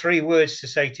 I've got 3 words to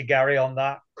say to Gary on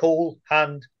that: Cool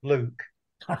Hand Luke.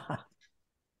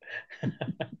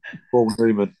 Paul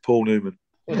Newman.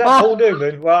 Was that Paul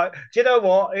Newman? Right. Do you know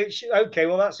what? Okay,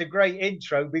 well, that's a great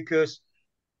intro because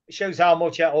it shows how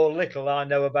much or little I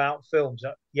know about films.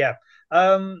 Yeah.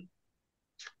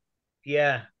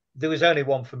 Yeah, there was only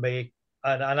one for me,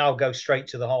 and I'll go straight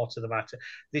to the heart of the matter.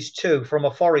 There's 2. From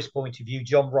a Forest point of view,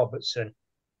 John Robertson,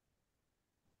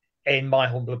 in my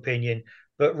humble opinion.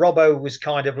 But Robbo was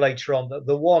kind of later on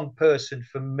the one person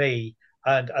for me,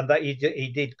 and that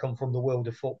he did come from the world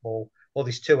of football. Well,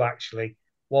 there's 2 actually.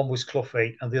 One was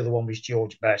Cloughie and the other one was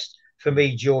George Best. For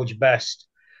me, George Best,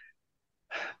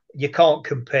 you can't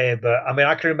compare, but I mean,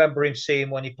 I can remember him seeing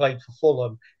when he played for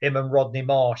Fulham, him and Rodney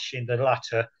Marsh in the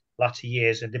latter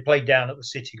years, and they played down at the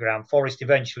City Ground. Forest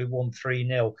eventually won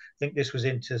 3-0. I think this was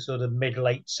into sort of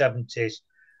mid-late 70s.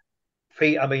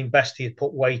 I mean, Bestie had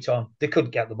put weight on. They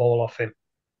couldn't get the ball off him.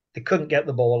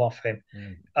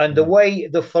 And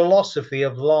the philosophy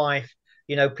of life,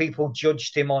 people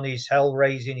judged him on his hell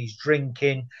raising, his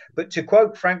drinking. But to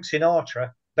quote Frank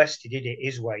Sinatra, Bestie did it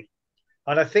his way.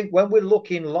 And I think when we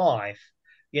look in life,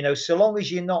 so long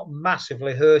as you're not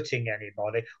massively hurting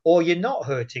anybody, or you're not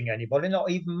hurting anybody,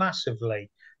 not even massively,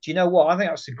 do you know what? I think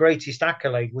that's the greatest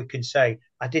accolade we can say.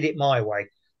 I did it my way.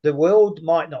 The world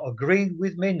might not agree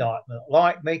with me, not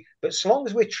like me, but so long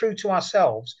as we're true to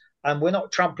ourselves and we're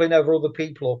not trampling over other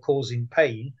people or causing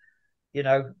pain,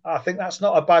 I think that's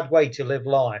not a bad way to live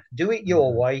life. Do it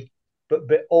your way, but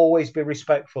always be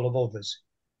respectful of others.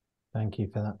 Thank you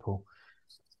for that, Paul.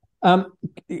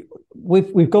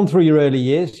 We've gone through your early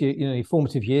years, your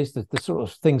formative years, the sort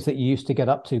of things that you used to get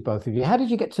up to, both of you. How did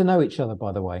you get to know each other,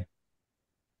 by the way?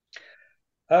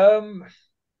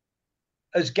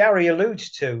 As Gary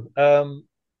alludes to,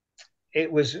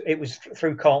 it was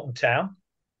through Carlton Town,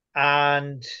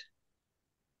 and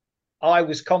I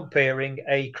was comparing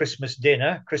a Christmas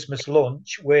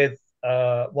lunch with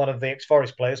one of the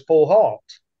ex-Forest players, Paul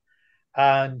Hart,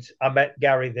 and I met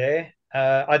Gary there.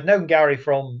 I'd known Gary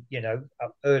from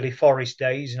early Forest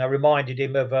days, and I reminded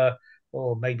him of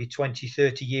maybe 20,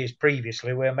 30 years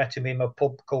previously, where I met him in a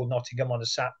pub called Nottingham on a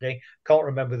Saturday. Can't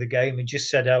remember the game, and just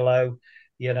said hello.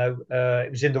 It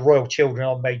was in the Royal Children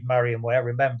on Maid Marian way. I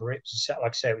remember it. Like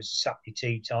I say, it was a Saturday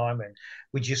tea time, and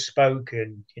we just spoke,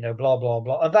 and blah blah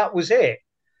blah, and that was it.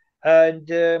 And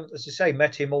as I say,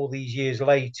 met him all these years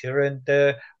later, and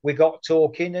we got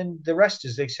talking, and the rest,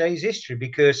 as they say, is history.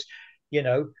 Because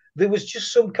there was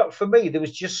just for me, there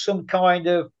was just some kind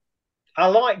of. I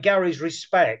like Gary's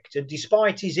respect, and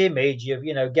despite his image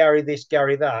of Gary this,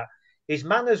 Gary that, his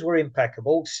manners were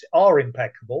impeccable, are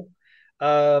impeccable.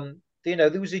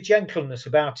 There was a gentleness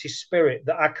about his spirit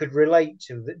that I could relate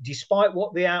to, that despite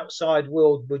what the outside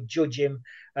world would judge him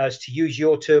as, to use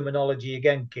your terminology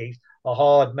again, Keith, a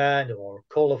hard man or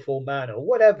a colourful man or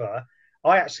whatever,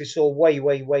 I actually saw way,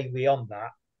 way, way beyond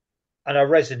that. And I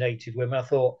resonated with him. I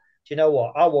thought, do you know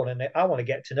what? I want to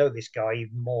get to know this guy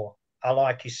even more. I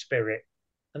like his spirit.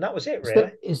 And that was it,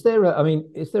 really. Is there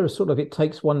a sort of it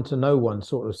takes one to know one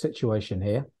sort of situation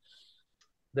here?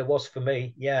 There was for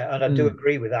me, yeah, and I do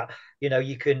agree with that.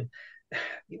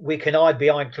 We can hide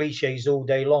behind cliches all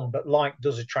day long, but like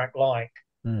does attract like.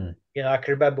 I can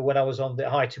remember when I was on the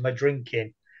height of my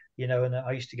drinking, and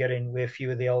I used to get in with a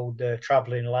few of the old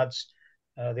travelling lads,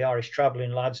 the Irish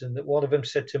travelling lads, and one of them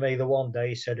said to me the one day,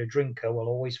 he said, "A drinker will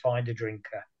always find a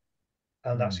drinker,"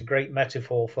 and that's a great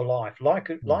metaphor for life. Like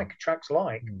attracts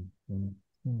like.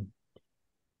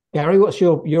 Gary, what's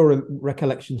your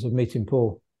recollections of meeting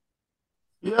Paul?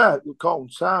 Yeah, Carlton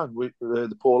Town with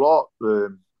the Paul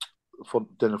Hart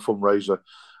dinner fundraiser.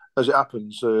 as it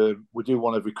happens, we do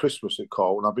one every Christmas at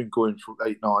Carl, and I've been going for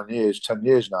 8, 9 years, 10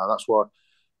 years now. That's why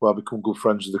I become good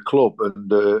friends with the club.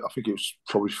 And I think it was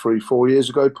probably 3, 4 years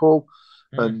ago, Paul.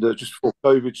 And just before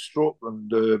COVID struck,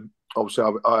 and obviously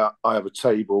I have a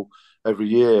table every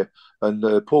year, and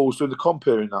Paul was doing the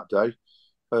comparing that day.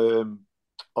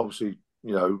 Obviously,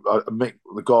 Mick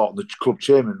the Garton, the club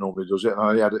chairman, normally does it,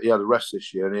 and he had a rest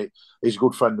this year, and he's a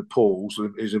good friend of Paul's.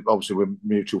 He's obviously we're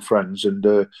mutual friends, and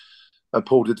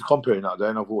Paul did the comparing that day,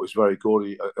 and I thought it was very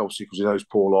good. Obviously, because he knows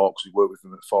Paul Arks, he worked with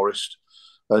him at Forest,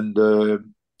 and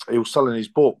he was selling his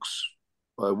books,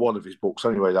 one of his books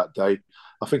anyway that day.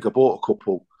 I think I bought a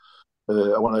couple.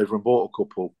 I went over and bought a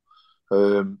couple,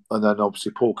 and then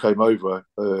obviously Paul came over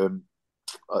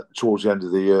towards the end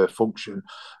of the function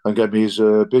and gave me his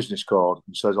business card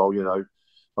and says, "Oh,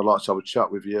 I'd like to have a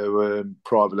chat with you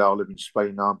privately. I live in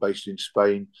Spain now. I'm based in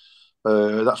Spain."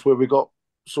 That's where we got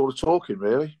sort of talking,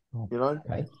 really.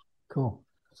 Okay, cool.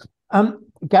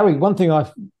 Gary, one thing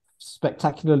I've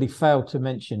spectacularly failed to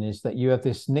mention is that you have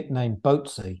this nickname,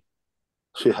 Boatsy.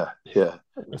 Yeah.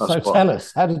 So tell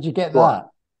us, how did you get that?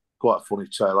 Quite a funny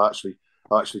tale. I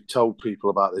actually told people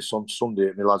about this on Sunday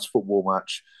at my lad's football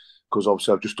match, because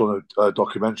obviously I've just done a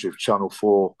documentary of Channel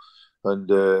 4,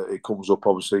 and it comes up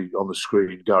obviously on the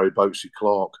screen, Gary Boatsy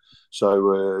Clark.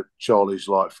 So Charlie's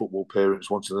football parents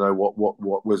wanted to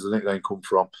know where's the nickname come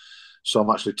from. So I'm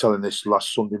actually telling this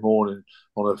last Sunday morning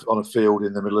on a field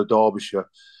in the middle of Derbyshire.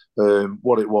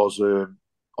 What it was,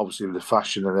 obviously with the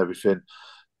fashion and everything.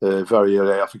 Very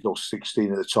early, I think I was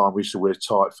 16 at the time. We used to wear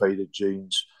tight faded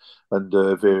jeans and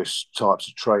various types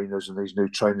of trainers, and these new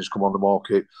trainers come on the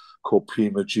market called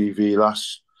Puma GV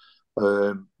Lass,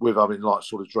 with having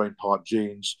sort of drain pipe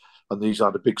jeans, and these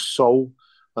had a big sole.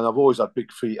 And I've always had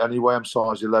big feet anyway. I'm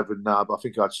size 11 now, but I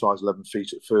think I had size 11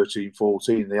 feet at 13,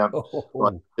 14. They had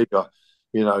bigger,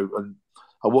 and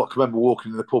I remember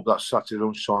walking in the pub that Saturday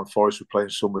lunchtime. Forest were playing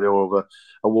somebody or other.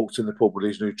 I walked in the pub with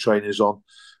these new trainers on,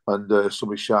 and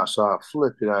somebody shouts out,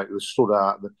 flipping out, they stood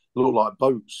out, and they looked like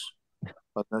boats.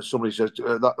 And then somebody says,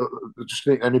 just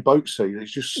nickname me Boatsy.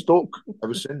 It's just stuck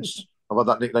ever since. I've had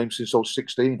that nickname since I was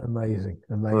 16. Amazing.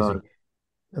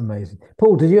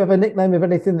 Paul, did you have a nickname of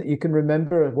anything that you can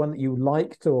remember, one that you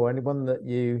liked or anyone that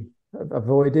you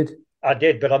avoided? I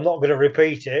did, but I'm not going to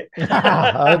repeat it.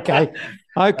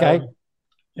 Okay.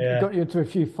 Yeah. It got you into a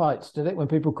few fights, did it, when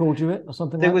people called you it or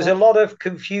something There like was that? a lot of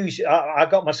confusion. I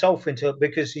got myself into it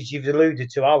because, as you've alluded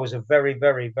to, I was a very,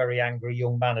 very, very angry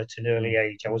young man at an early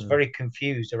age. I was very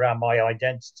confused around my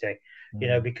identity,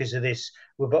 because of this.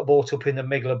 We got brought up in the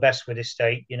Migler Bestwood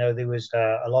estate. There was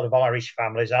a lot of Irish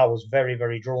families. I was very,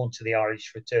 very drawn to the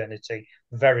Irish fraternity,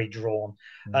 very drawn.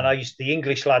 And the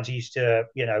English lads used to,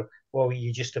 well,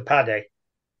 you're just a paddy.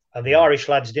 And the Irish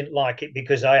lads didn't like it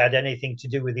because I had anything to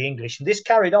do with the English. And this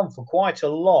carried on for quite a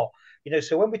lot.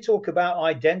 So when we talk about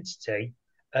identity,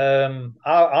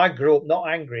 I grew up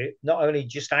not only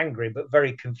just angry, but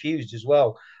very confused as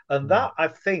well. And that, I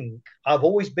think, I've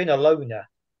always been a loner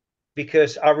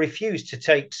because I refused to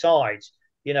take sides.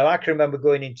 I can remember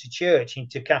going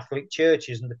into Catholic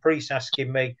churches, and the priest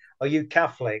asking me, "Are you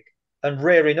Catholic?" and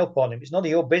rearing up on him. It's none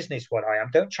of your business what I am.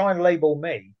 Don't try and label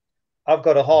me. I've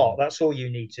got a heart. That's all you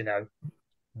need to know.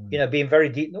 Being very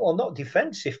deep, well, not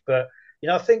defensive, but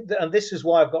I think that, and this is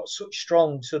why I've got such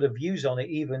strong sort of views on it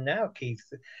even now, Keith,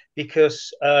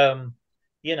 because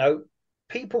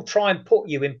people try and put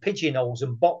you in pigeonholes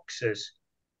and boxes.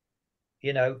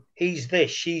 He's this,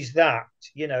 she's that.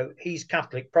 He's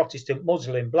Catholic, Protestant,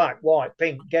 Muslim, black, white,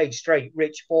 pink, gay, straight,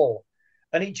 rich, poor,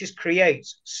 and it just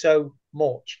creates so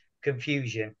much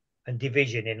confusion and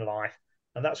division in life.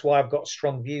 And that's why I've got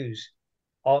strong views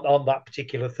on that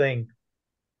particular thing.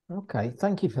 Okay,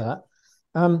 thank you for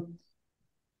that.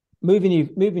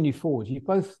 Moving you forward, you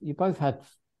both had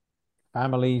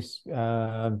families,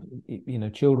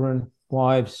 children,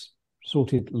 wives,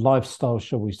 sorted lifestyles,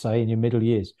 shall we say, in your middle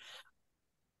years.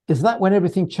 Is that when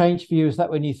everything changed for you? Is that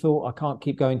when you thought, I can't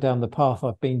keep going down the path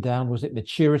I've been down? Was it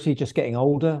maturity, just getting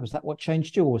older? Was that what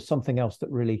changed you, or was something else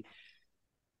that really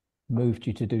moved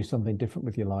you to do something different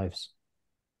with your lives?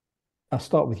 I'll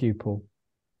start with you, Paul.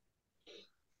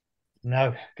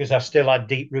 No, because I still had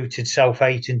deep-rooted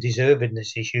self-hate and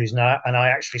deservedness issues, and I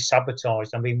actually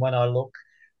sabotaged. I mean, when I look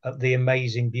at the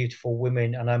amazing, beautiful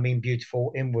women, and I mean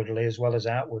beautiful inwardly as well as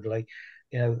outwardly,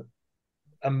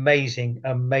 amazing,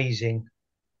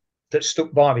 that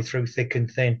stuck by me through thick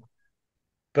and thin.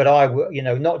 But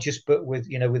not just, but with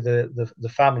the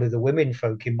family, the women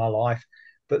folk in my life,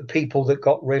 but people that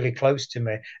got really close to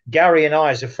me. Gary and I,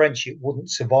 as a friendship,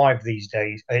 wouldn't survive these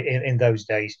days. In those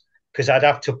days, because I'd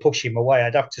have to push him away.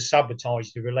 I'd have to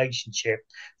sabotage the relationship,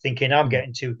 thinking I'm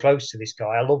getting too close to this guy.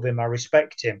 I love him. I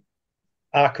respect him.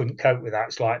 I couldn't cope with that.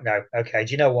 It's like, no, okay,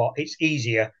 do you know what? It's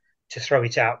easier to throw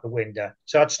it out the window.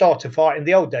 So I'd start a fight. In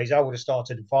the old days, I would have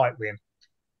started a fight with him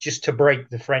just to break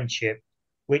the friendship,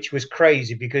 which was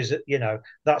crazy because,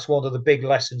 that's one of the big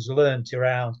lessons learned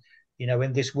around,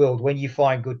 in this world. When you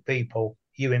find good people,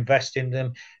 you invest in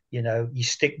them, you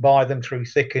stick by them through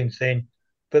thick and thin.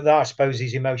 But that, I suppose,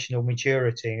 is emotional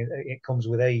maturity. It comes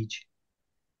with age.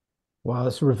 Well,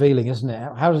 it's revealing, isn't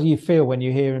it? How do you feel when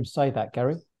you hear him say that,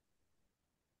 Gary?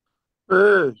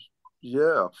 Uh,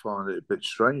 yeah, I find it a bit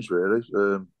strange, really.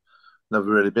 Never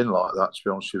really been like that, to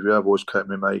be honest with you. I've always kept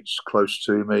my mates close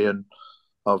to me, and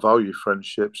I value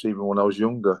friendships even when I was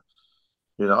younger.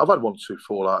 I've had one or two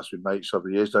fallouts with mates over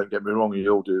the years. Don't get me wrong, you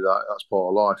all do that. That's part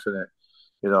of life, isn't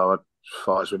it? I had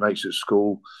fights with mates at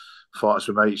school, fights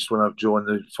with mates when I've joined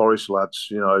the Forest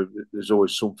lads. There's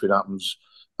always something happens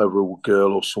over a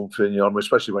girl or something.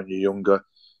 Especially when you're younger.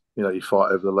 You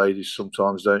fight over the ladies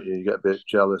sometimes, don't you? You get a bit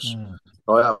jealous.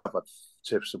 I have had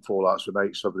tips and fallouts with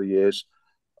mates over the years.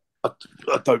 I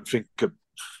don't think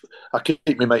I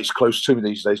keep my mates close to me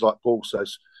these days, like Paul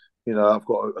says. I've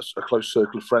got a close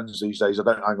circle of friends these days. I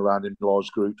don't hang around in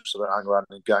large groups. I don't hang around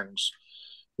in gangs.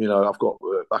 I've got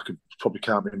I could probably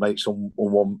count my mates on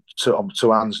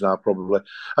two hands now. Probably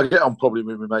I get on probably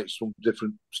with my mates from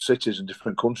different cities and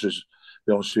different countries. To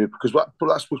be honest with you, because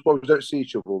that's why we don't see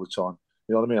each other all the time.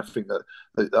 You know what I mean? I think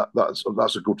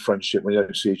that's a good friendship when you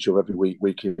don't see each other every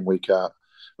week in, week out.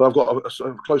 But I've got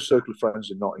a close circle of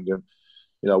friends in Nottingham.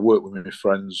 I work with my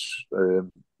friends,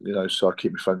 so I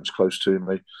keep my friends close to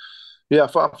me. Yeah, I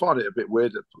find it a bit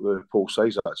weird that Paul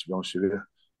says that, to be honest with you.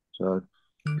 So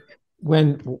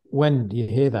when you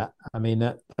hear that, I mean,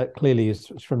 that clearly is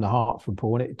from the heart from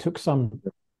Paul, and it took a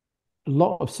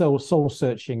lot of soul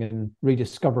searching and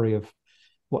rediscovery of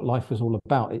what life was all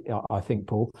about, I think,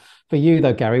 Paul. For you,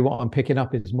 though, Gary, what I'm picking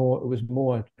up is it was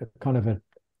more kind of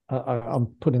I'm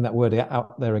putting that word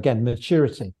out there again,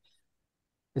 maturity.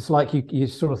 It's like you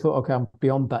sort of thought, okay, I'm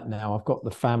beyond that now. I've got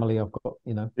the family. I've got,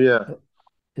 Yeah.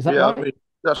 Is that right? I mean,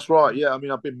 that's right. Yeah, I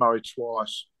mean, I've been married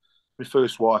twice. My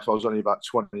first wife, I was only about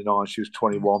 29. She was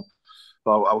 21.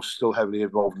 But I was still heavily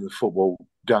involved in the football,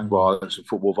 gang violence and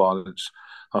football violence.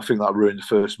 I think that ruined the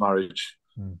first marriage.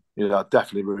 That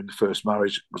definitely ruined the first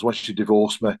marriage, because when she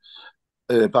divorced me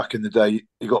back in the day,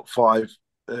 you got 5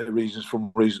 reasons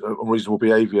for unreasonable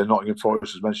behaviour. Nottingham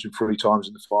Forest was mentioned 3 times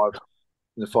in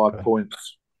the 5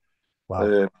 points.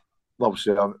 Wow.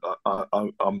 Obviously,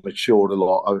 I'm matured a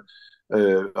lot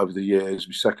over the years.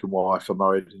 My second wife, I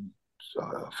married in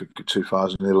I think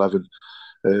 2011.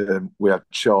 We had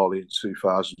Charlie in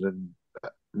 2000 and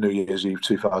New Year's Eve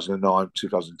 2009,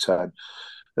 2010.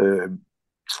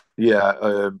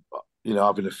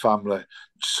 Having a family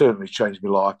certainly changed my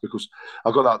life, because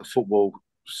I got out of the football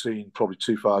scene probably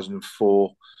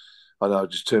 2004, and I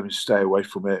was determined to stay away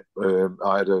from it.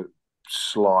 I had a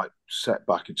slight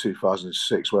setback in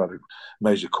 2006 where I had a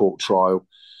major court trial.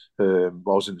 I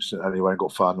was innocent anyway and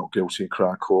got found not guilty in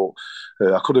Crown Court.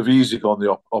 I could have easily gone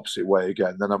the opposite way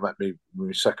again. Then I met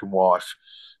my second wife,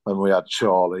 and we had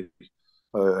Charlie.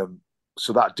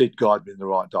 So that did guide me in the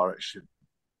right direction.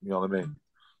 You know what I mean?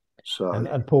 So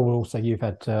and Paul, also you've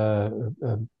had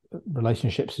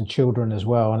relationships and children as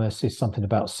well, and this is something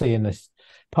about seeing this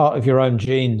part of your own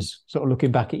genes sort of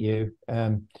looking back at you,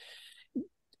 and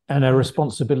a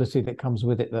responsibility that comes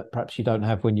with it that perhaps you don't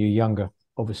have when you're younger,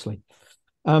 obviously.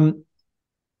 One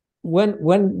thing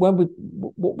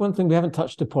we haven't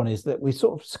touched upon is that we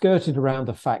sort of skirted around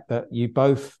the fact that you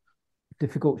both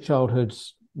difficult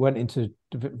childhoods, went into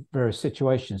various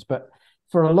situations, but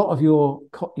for a lot of your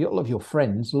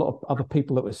friends, a lot of other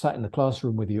people that were sat in the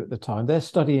classroom with you at the time, they're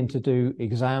studying to do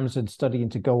exams and studying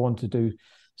to go on to do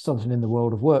something in the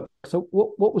world of work. So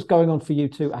what was going on for you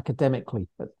two academically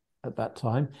at that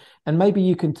time? And maybe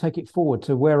you can take it forward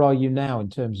to where are you now in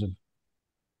terms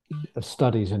of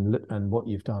studies and what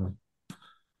you've done.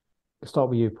 I'll start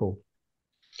with you, Paul.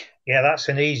 Yeah, that's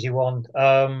an easy one.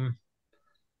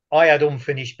 I had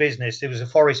unfinished business. There was a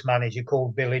Forest manager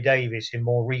called Billy Davis in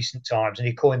more recent times, and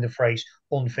he coined the phrase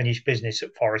unfinished business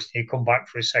at Forest. He'd come back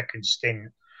for a second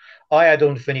stint. I had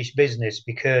unfinished business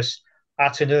because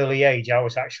at an early age, I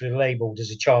was actually labelled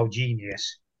as a child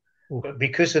genius. Ooh. But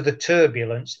because of the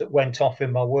turbulence that went off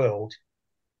in my world,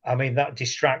 I mean, that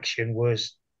distraction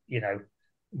was,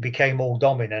 became all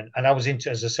dominant. And I was into,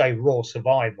 as I say, raw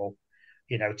survival,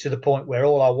 to the point where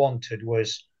all I wanted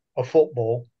was a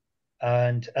football,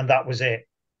 and that was it.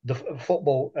 The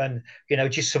football and,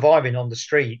 just surviving on the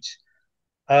streets.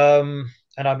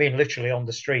 And I mean literally on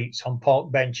the streets, on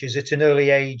park benches at an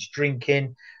early age,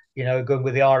 drinking, going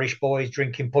with the Irish boys,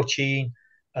 drinking poachine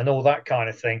and all that kind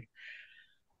of thing.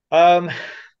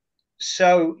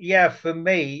 So yeah, for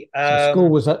me, So school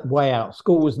was way out.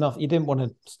 School was nothing. You didn't want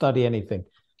to study anything.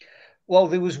 well,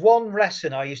 there was one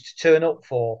lesson I used to turn up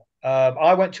for.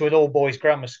 I went to an all boys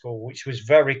grammar school, which was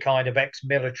very kind of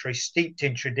ex-military, steeped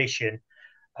in tradition.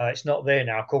 It's not there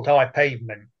now, called High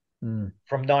Pavement. From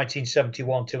 1971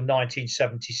 till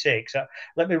 1976.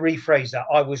 Let me rephrase that.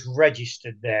 I was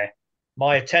registered there.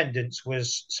 My attendance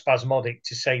was spasmodic,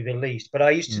 to say the least. But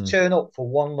I used to turn up for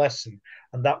one lesson,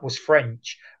 and that was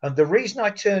French. And the reason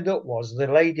I turned up was the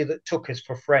lady that took us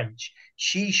for French.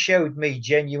 She showed me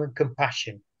genuine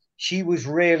compassion. She was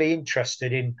really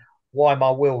interested in why my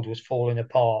world was falling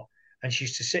apart. And she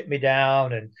used to sit me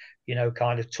down and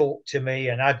kind of talk to me,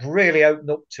 and I'd really open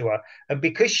up to her. And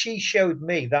because she showed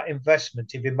me that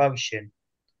investment of emotion,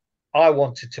 I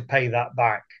wanted to pay that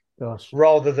back. Gosh.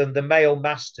 Rather than the male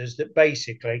masters that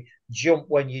basically jump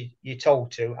when you're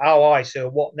told to. How aye, sir?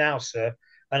 What now, sir?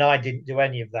 And I didn't do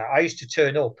any of that. I used to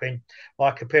turn up in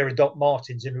like a pair of Doc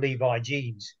Martens and Levi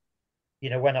jeans,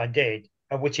 when I did.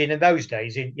 Which in those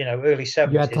days, in early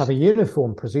 70s, you had to have a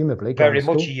uniform, presumably. Very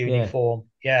much a uniform,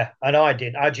 yeah. And I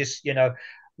didn't. I just,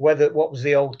 what was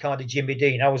the old kind of Jimmy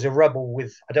Dean? I was a rebel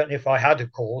with. I don't know if I had a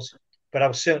cause, but I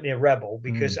was certainly a rebel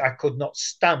because I could not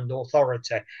stand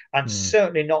authority, and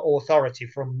certainly not authority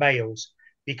from males,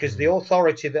 because the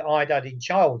authority that I'd had in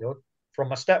childhood from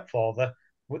my stepfather,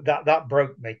 that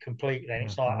broke me completely. And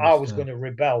it's like I was going to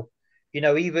rebel.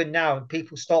 Even now, and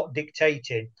people start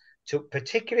dictating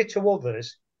particularly to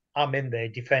others, I'm in there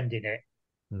defending it.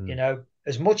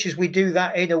 As much as we do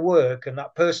that inner work and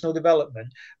that personal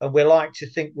development, and we like to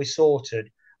think we're sorted,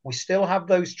 we still have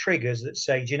those triggers that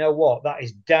say, do you know what? That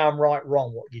is downright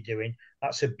wrong what you're doing.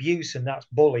 That's abuse and that's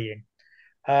bullying.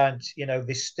 And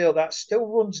that still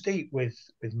runs deep with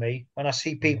me when I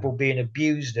see people being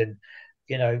abused, and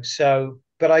so.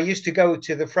 But I used to go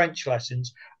to the French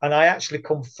lessons, and I actually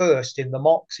come first in the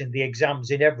mocks, in the exams,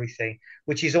 in everything,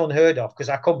 which is unheard of because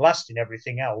I come last in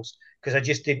everything else because I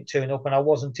just didn't turn up and I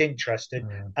wasn't interested,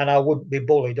 and I wouldn't be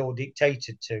bullied or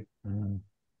dictated to.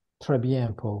 Très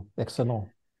bien, Paul. Excellent.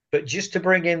 But just to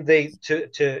bring in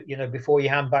before you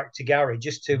hand back to Gary,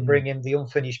 just to bring in the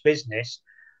unfinished business,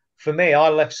 for me, I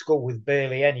left school with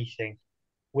barely anything,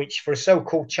 which for a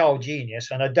so-called child genius,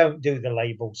 and I don't do the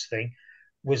labels thing,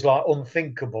 was like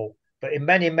unthinkable. But in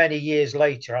many, many years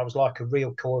later, I was like a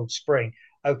real coiled spring.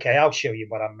 Okay, I'll show you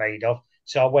what I'm made of.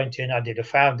 So I went in, I did a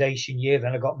foundation year,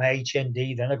 then I got my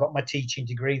HND, then I got my teaching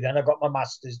degree, then I got my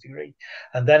master's degree,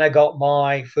 and then I got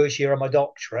my first year of my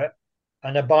doctorate.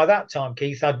 And by that time,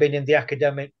 Keith, I'd been in the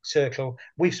academic circle.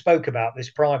 We've spoke about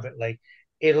this privately,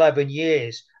 11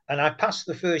 years. And I passed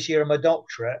the first year of my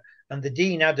doctorate, and the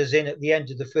dean had us in at the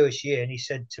end of the first year, and he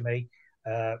said to me,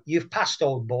 you've passed,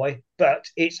 old boy, but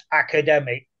it's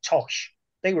academic tosh.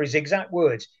 They were his exact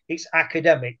words. It's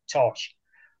academic tosh.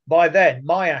 By then,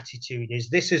 my attitude is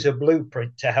this is a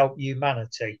blueprint to help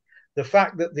humanity. The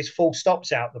fact that there's full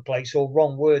stops out the place or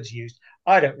wrong words used,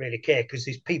 I don't really care because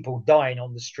there's people dying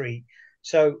on the street.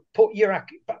 So put your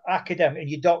academic and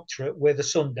your doctorate where the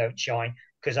sun don't shine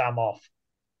because I'm off.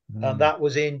 And that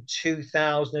was in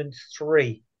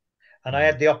 2003. And I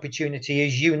had the opportunity,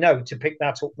 as you know, to pick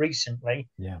that up recently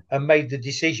and made the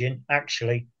decision,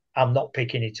 actually, I'm not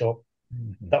picking it up.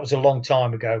 That was a long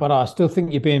time ago. But I still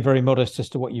think you're being very modest as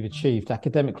to what you've achieved.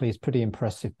 Academically, it's pretty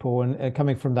impressive, Paul. And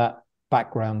coming from that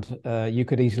background, you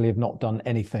could easily have not done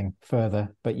anything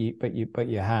further, but you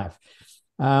have.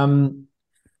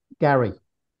 Gary.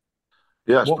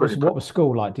 Yeah, what was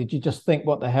school like? Did you just think,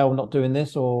 what the hell, not doing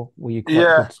this, or were you quite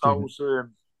a good student?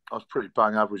 I was pretty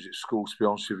bang average at school, to be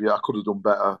honest with you. I could have done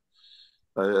better.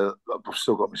 I've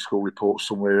still got my school report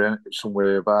somewhere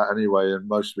about anyway, and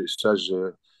most of it says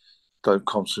don't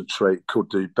concentrate, could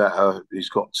do better. He's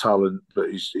got talent, but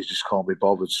he just can't be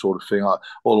bothered, sort of thing. All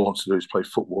I want to do is play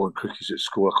football and cricket at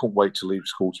school. I couldn't wait to leave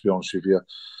school, to be honest with you.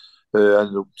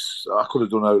 And I could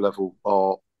have done O-level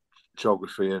art,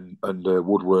 geography, and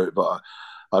woodwork, but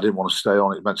I didn't want to stay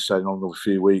on. It meant staying on another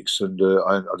few weeks, and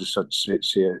I just had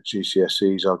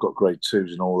GCSEs. I got grade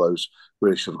 2s and all those.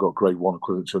 Really should have got grade 1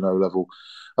 equivalent to an O-level.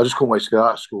 I just couldn't wait to get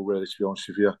out of school, really, to be honest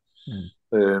with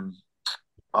you.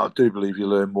 I do believe you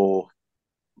learn more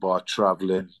by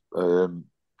travelling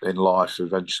in life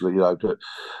eventually, but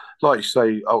like you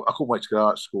say, I couldn't wait to get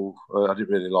out of school. I didn't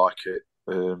really like it.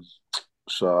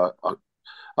 So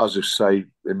as I say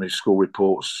in my school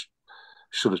reports,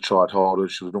 should have tried harder,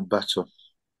 should have done better.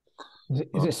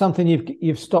 Is it something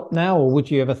you've stopped now, or would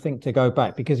you ever think to go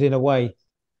back? Because in a way,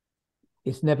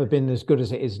 it's never been as good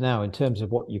as it is now in terms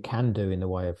of what you can do in the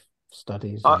way of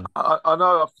studies. I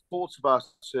know. I've thought about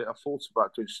it. I've thought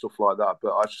about doing stuff like that,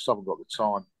 but I just haven't got the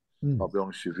time. I'll be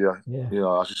honest with you. Yeah. You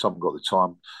know, I just haven't got the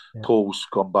time. Yeah. Paul's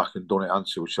gone back and done it,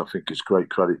 Anthony, which I think is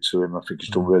great credit to him. I think he's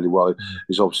done really well.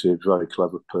 He's obviously a very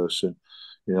clever person.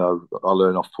 You know, I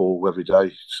learn off Paul every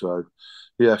day. So,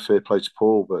 yeah, fair play to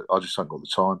Paul, but I just haven't got the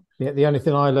time. Yeah, the only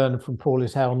thing I learned from Paul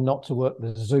is how not to work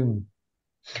the Zoom.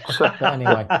 But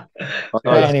anyway,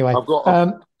 I've got.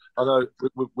 I know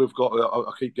we've got.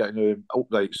 I keep getting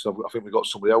updates. I think we've got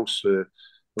somebody else. We've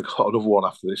got another one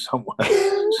after this somewhere.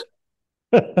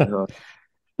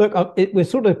 Look, we're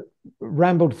sort of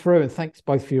rambled through, and thanks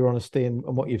both for your honesty and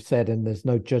what you've said. And there's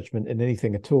no judgment in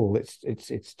anything at all.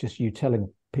 It's just you telling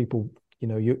people,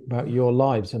 about your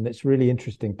lives, and it's really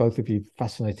interesting. Both of you,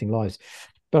 fascinating lives.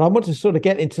 But I want to sort of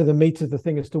get into the meat of the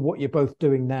thing as to what you're both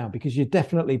doing now, because you're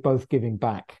definitely both giving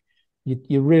back.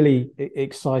 You're really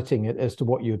exciting as to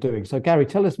what you're doing. So, Gary,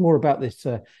 tell us more about this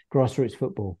grassroots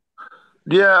football.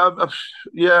 Yeah.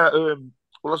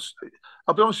 Well,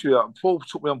 I'll be honest with you. Paul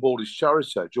took me on board his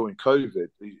charity during COVID.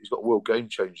 He's got World Game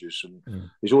Changers, and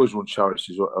he's always run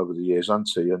charities over the years,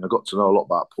 hasn't he? And I got to know a lot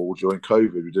about Paul during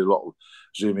COVID. We did a lot of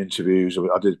Zoom interviews.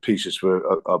 I did pieces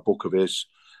for a book of his,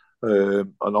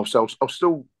 and obviously I was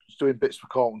still doing bits for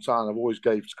Carlton Town. I've always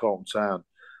gave to Carlton Town.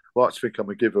 I like to think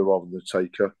I'm a giver rather than a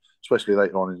taker, especially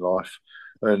later on in life.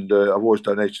 And I've always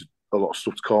donated a lot of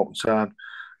stuff to Carlton Town.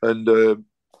 And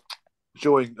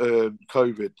during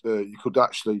COVID, you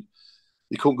couldn't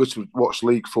go to watch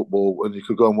league football, and you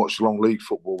could go and watch long league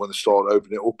football when they started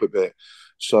opening it up a bit.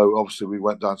 So obviously we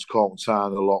went down to Carlton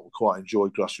Town a lot. We quite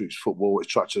enjoyed grassroots football. It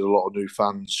attracted a lot of new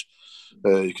fans.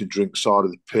 You can drink side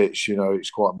of the pitch.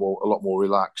 It's a lot more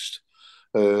relaxed.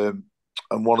 And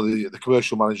one of the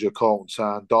commercial manager of Carlton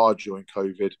Town died during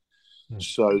COVID.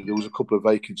 So there was a couple of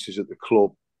vacancies at the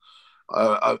club.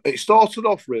 It started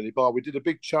off really by we did a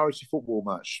big charity football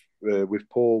match with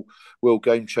Paul, World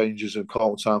Game Changers and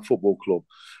Carlton Town Football Club,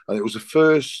 and it was the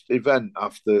first event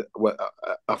after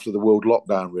the world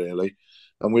lockdown really,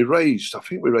 and I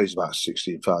think we raised about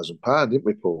 £16,000, didn't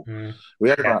we, Paul? We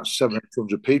had about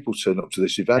 700 people turn up to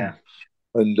this event,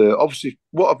 and obviously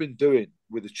what I've been doing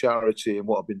with the charity and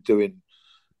what I've been doing.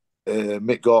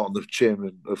 Mick Garton, the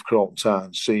chairman of Carlton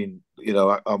Town, seen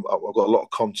I've got a lot of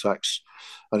contacts,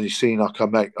 and he's seen I can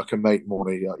make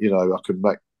money. I'm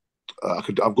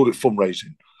good at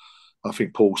fundraising. I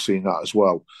think Paul's seen that as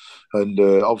well, and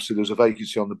obviously there was a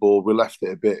vacancy on the board. We left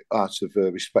it a bit out of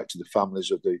respect to the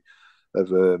families of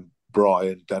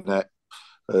Brian Dennett,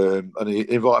 and he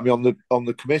invited me on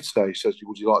the committee. He says,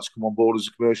 "Would you like to come on board as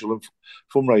a commercial and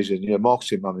fundraising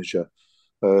marketing manager?"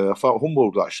 I felt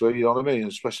humbled, actually, you know what I mean?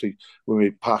 Especially when we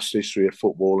passed history of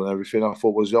football and everything. I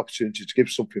thought it was the opportunity to give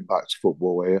something back to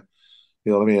football here,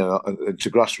 you know what I mean? And to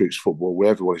grassroots football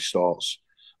where everybody starts.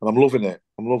 And I'm loving it.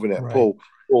 Right. Paul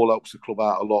helps the club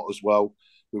out a lot as well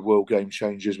with World Game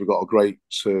Changers. We've got a great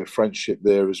friendship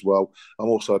there as well. I'm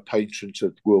also a patron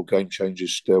to World Game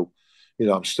Changers still.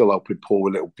 I'm still helping Paul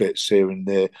with little bits here and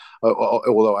there,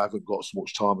 although I haven't got so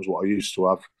much time as what I used to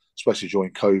have. Especially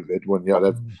during COVID, when you had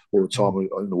all the time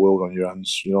in the world on your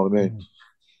hands, you know what I mean?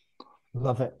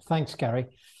 Love it. Thanks, Gary.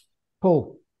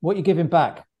 Paul, what are you giving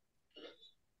back?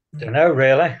 Don't know,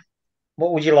 really.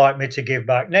 What would you like me to give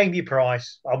back? Name your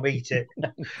price. I'll meet it.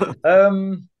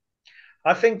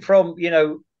 I think from,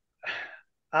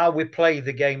 how we play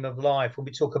the game of life, when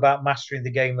we talk about mastering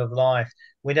the game of life,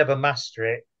 we never master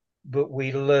it, but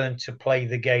we learn to play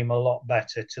the game a lot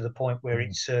better to the point where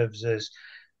it serves us.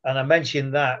 And I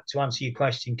mentioned that to answer your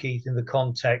question, Keith, in the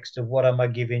context of what am I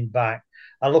giving back?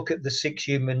 I look at the 6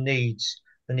 human needs,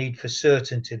 the need for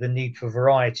certainty, the need for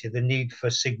variety, the need for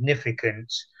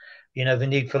significance, the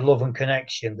need for love and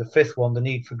connection. The 5th one, the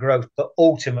need for growth. But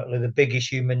ultimately, the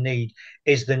biggest human need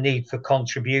is the need for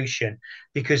contribution.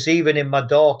 Because even in my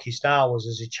darkest hours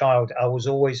as a child, I was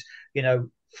always,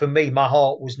 for me, my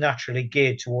heart was naturally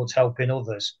geared towards helping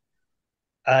others.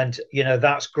 And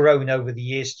that's grown over the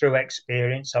years through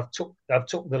experience. I've took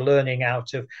the learning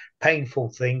out of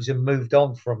painful things and moved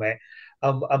on from it.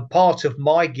 And part of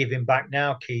my giving back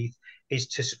now, Keith, is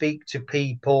to speak to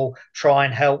people, try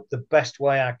and help the best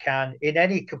way I can in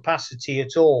any capacity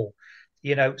at all,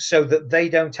 so that they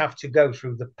don't have to go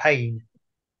through the pain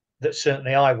that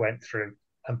certainly I went through.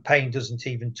 And pain doesn't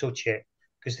even touch it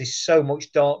because there's so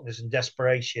much darkness and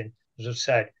desperation, as I've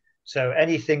said. So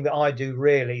anything that I do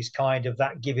really is kind of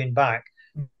that giving back.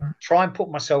 Try and put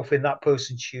myself in that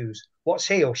person's shoes. What's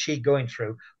he or she going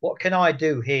through? What can I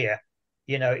do here?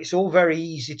 It's all very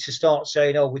easy to start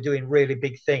saying, oh, we're doing really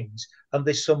big things. And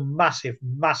there's some massive,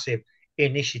 massive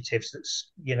initiatives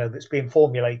that's being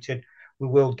formulated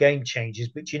with World Game Changers.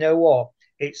 But you know what?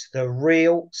 It's the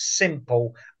real,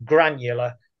 simple,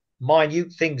 granular,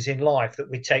 minute things in life that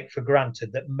we take for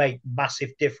granted that make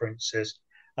massive differences.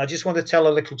 I just want to tell a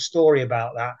little story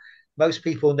about that. Most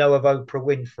people know of Oprah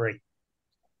Winfrey.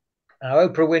 Now,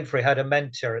 Oprah Winfrey had a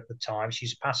mentor at the time,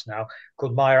 she's passed now,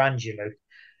 called Maya Angelou.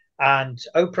 And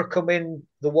Oprah come in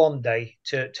the one day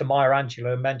to Maya Angelou,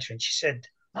 her mentor, and she said,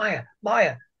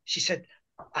 Maya, she said,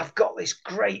 I've got this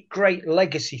great, great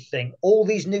legacy thing. All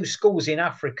these new schools in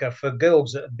Africa for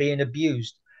girls that are being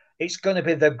abused. It's going to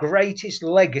be the greatest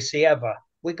legacy ever.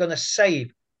 We're going to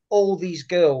save all these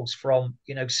girls from,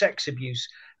 sex abuse,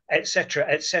 etc.,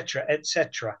 etc.,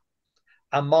 etc.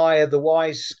 And Maya, the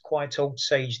wise, quite old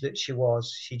sage that she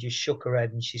was, she just shook her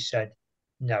head and she said,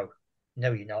 no,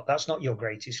 you're not. That's not your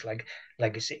greatest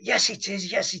legacy. Yes, it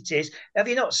is. Yes, it is. Have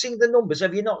you not seen the numbers?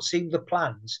 Have you not seen the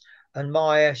plans? And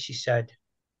Maya, she said,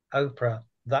 Oprah,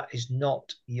 that is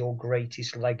not your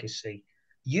greatest legacy.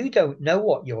 You don't know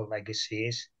what your legacy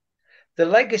is. The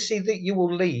legacy that you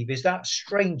will leave is that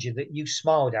stranger that you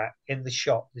smiled at in the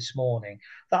shop this morning,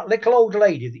 that little old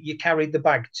lady that you carried the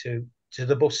bag to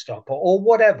the bus stop, or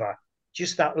whatever.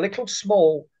 Just that little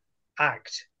small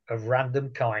act of random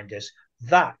kindness.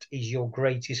 That is your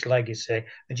greatest legacy.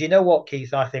 And you know what,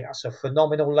 Keith? I think that's a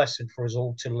phenomenal lesson for us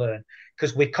all to learn,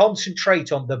 because we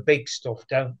concentrate on the big stuff,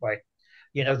 don't we?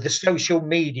 The social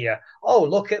media. Oh,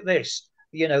 look at this.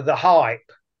 The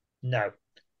hype. No.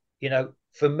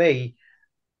 For me,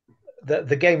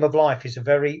 the game of life is a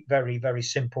very, very, very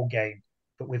simple game,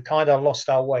 but we've kind of lost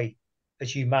our way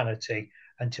as humanity.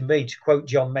 And to me, to quote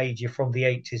John Major from the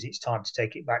 80s, it's time to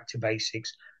take it back to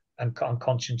basics and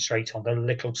concentrate on the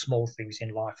little small things in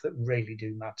life that really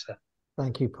do matter.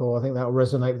 Thank you, Paul. I think that will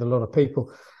resonate with a lot of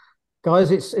people.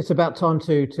 Guys, it's about time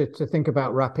to think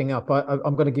about wrapping up.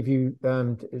 I'm going to give you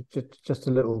just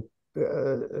a little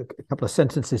a couple of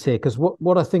sentences here, because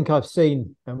what I think I've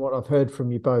seen and what I've heard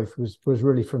from you both was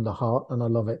really from the heart, and I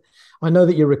love it. I know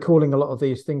that you're recalling a lot of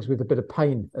these things with a bit of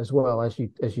pain as well as you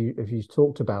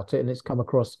talked about it, and it's come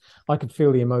across. I could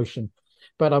feel the emotion,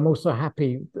 but I'm also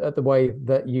happy at the way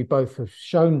that you both have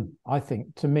shown, I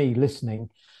think, to me listening,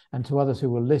 and to others who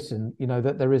will listen,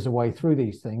 that there is a way through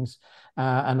these things,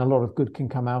 and a lot of good can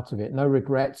come out of it. No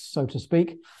regrets, so to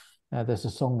speak. There's a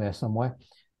song there somewhere.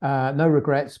 No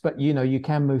regrets, but you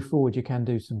can move forward. You can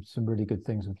do some really good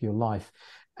things with your life.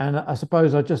 And I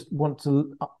suppose I just want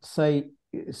to say,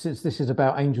 since this is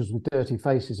about angels with dirty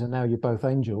faces, and now you're both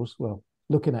angels, well,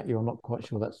 looking at you, I'm not quite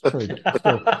sure that's true, but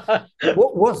still.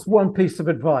 What's one piece of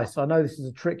advice? I know this is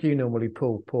a trick you normally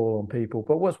pull on people,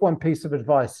 but what's one piece of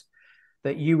advice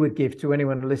that you would give to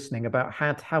anyone listening about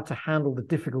how to handle the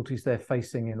difficulties they're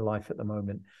facing in life at the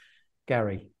moment?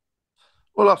 Gary?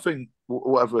 Well, I think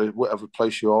whatever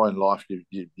place you are in life,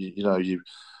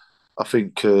 I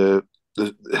think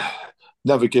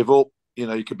never give up.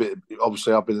 You could be,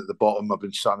 obviously I've been at the bottom. I've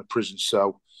been sat in a prison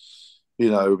cell.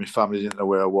 My family didn't know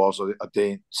where I was. I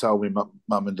didn't tell me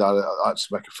mum and dad. I had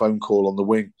to make a phone call on the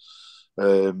wing.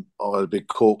 I had a big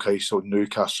court case in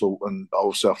Newcastle, and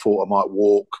obviously I thought I might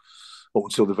walk up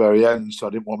until the very end. So I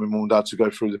didn't want my mum and dad to go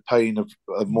through the pain of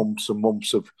months and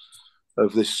months of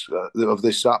this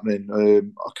happening.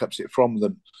 I kept it from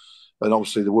them, and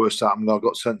obviously the worst happened. I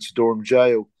got sent to Durham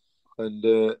jail,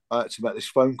 and I had to make this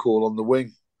phone call on the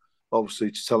wing,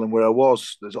 obviously to tell them where I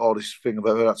was. The hardest thing I've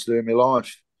ever had to do in my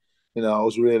life. I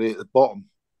was really at the bottom,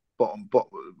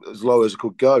 as low as I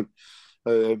could go.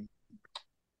 I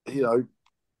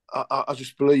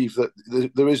just believe that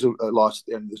there is a light at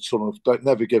the end of the tunnel. Don't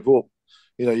never give up.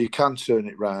 You can turn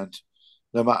it round,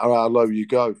 no matter how low you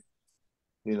go.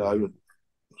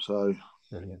 So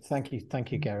brilliant. Thank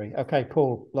you, Gary. Okay,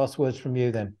 Paul, last words from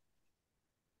you then.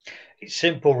 It's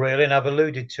simple, really, and I've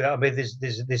alluded to it. I mean,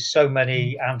 there's so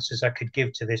many answers I could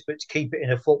give to this, but to keep it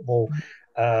in a football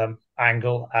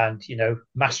angle and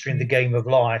mastering the game of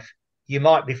life, you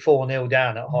might be 4-0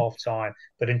 down at half time,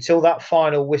 but until that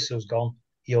final whistle's gone,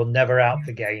 you're never out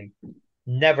the game.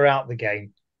 Never out the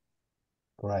game.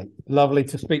 Great. Lovely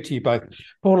to speak to you both.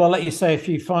 Paul, I'll let you say a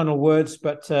few final words,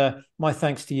 but my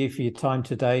thanks to you for your time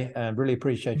today. Really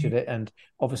appreciated it. And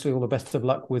obviously all the best of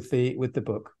luck with the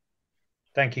book.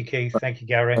 Thank you, Keith. Thank you,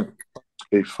 Gary.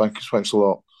 Keith, thanks a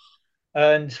lot.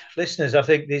 And listeners, I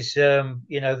think there's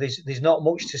not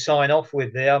much to sign off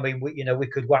with there. I mean, we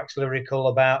could wax lyrical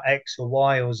about X or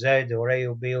Y or Z or A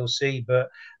or B or C, but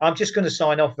I'm just going to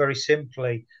sign off very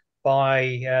simply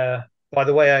by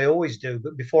the way I always do.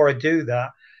 But before I do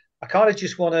that, I kind of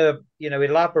just want to,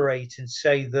 elaborate and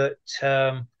say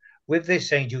that with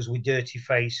this Angels with Dirty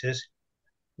Faces,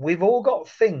 we've all got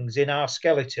things in our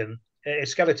skeleton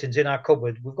skeletons in our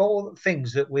cupboard. We've got all the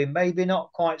things that we're maybe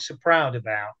not quite so proud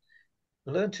about.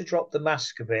 Learn to drop the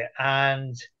mask a bit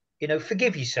and,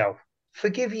 forgive yourself.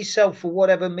 Forgive yourself for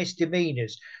whatever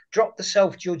misdemeanors. Drop the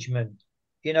self-judgment,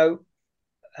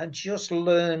 and just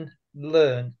learn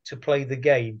to play the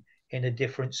game in a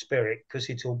different spirit, because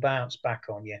it'll bounce back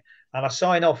on you. And I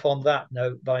sign off on that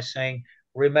note by saying,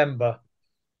 remember,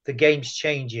 the game's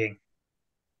changing,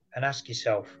 and ask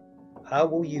yourself, how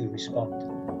will you respond?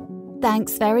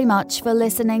 Thanks very much for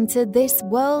listening to this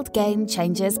World Game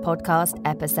Changers podcast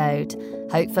episode.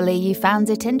 Hopefully you found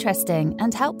it interesting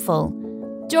and helpful.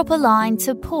 Drop a line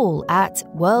to Paul at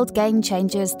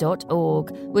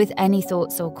worldgamechangers.org with any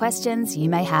thoughts or questions you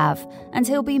may have, and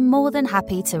he'll be more than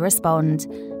happy to respond.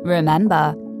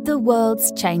 Remember, the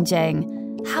world's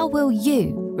changing. How will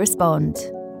you respond?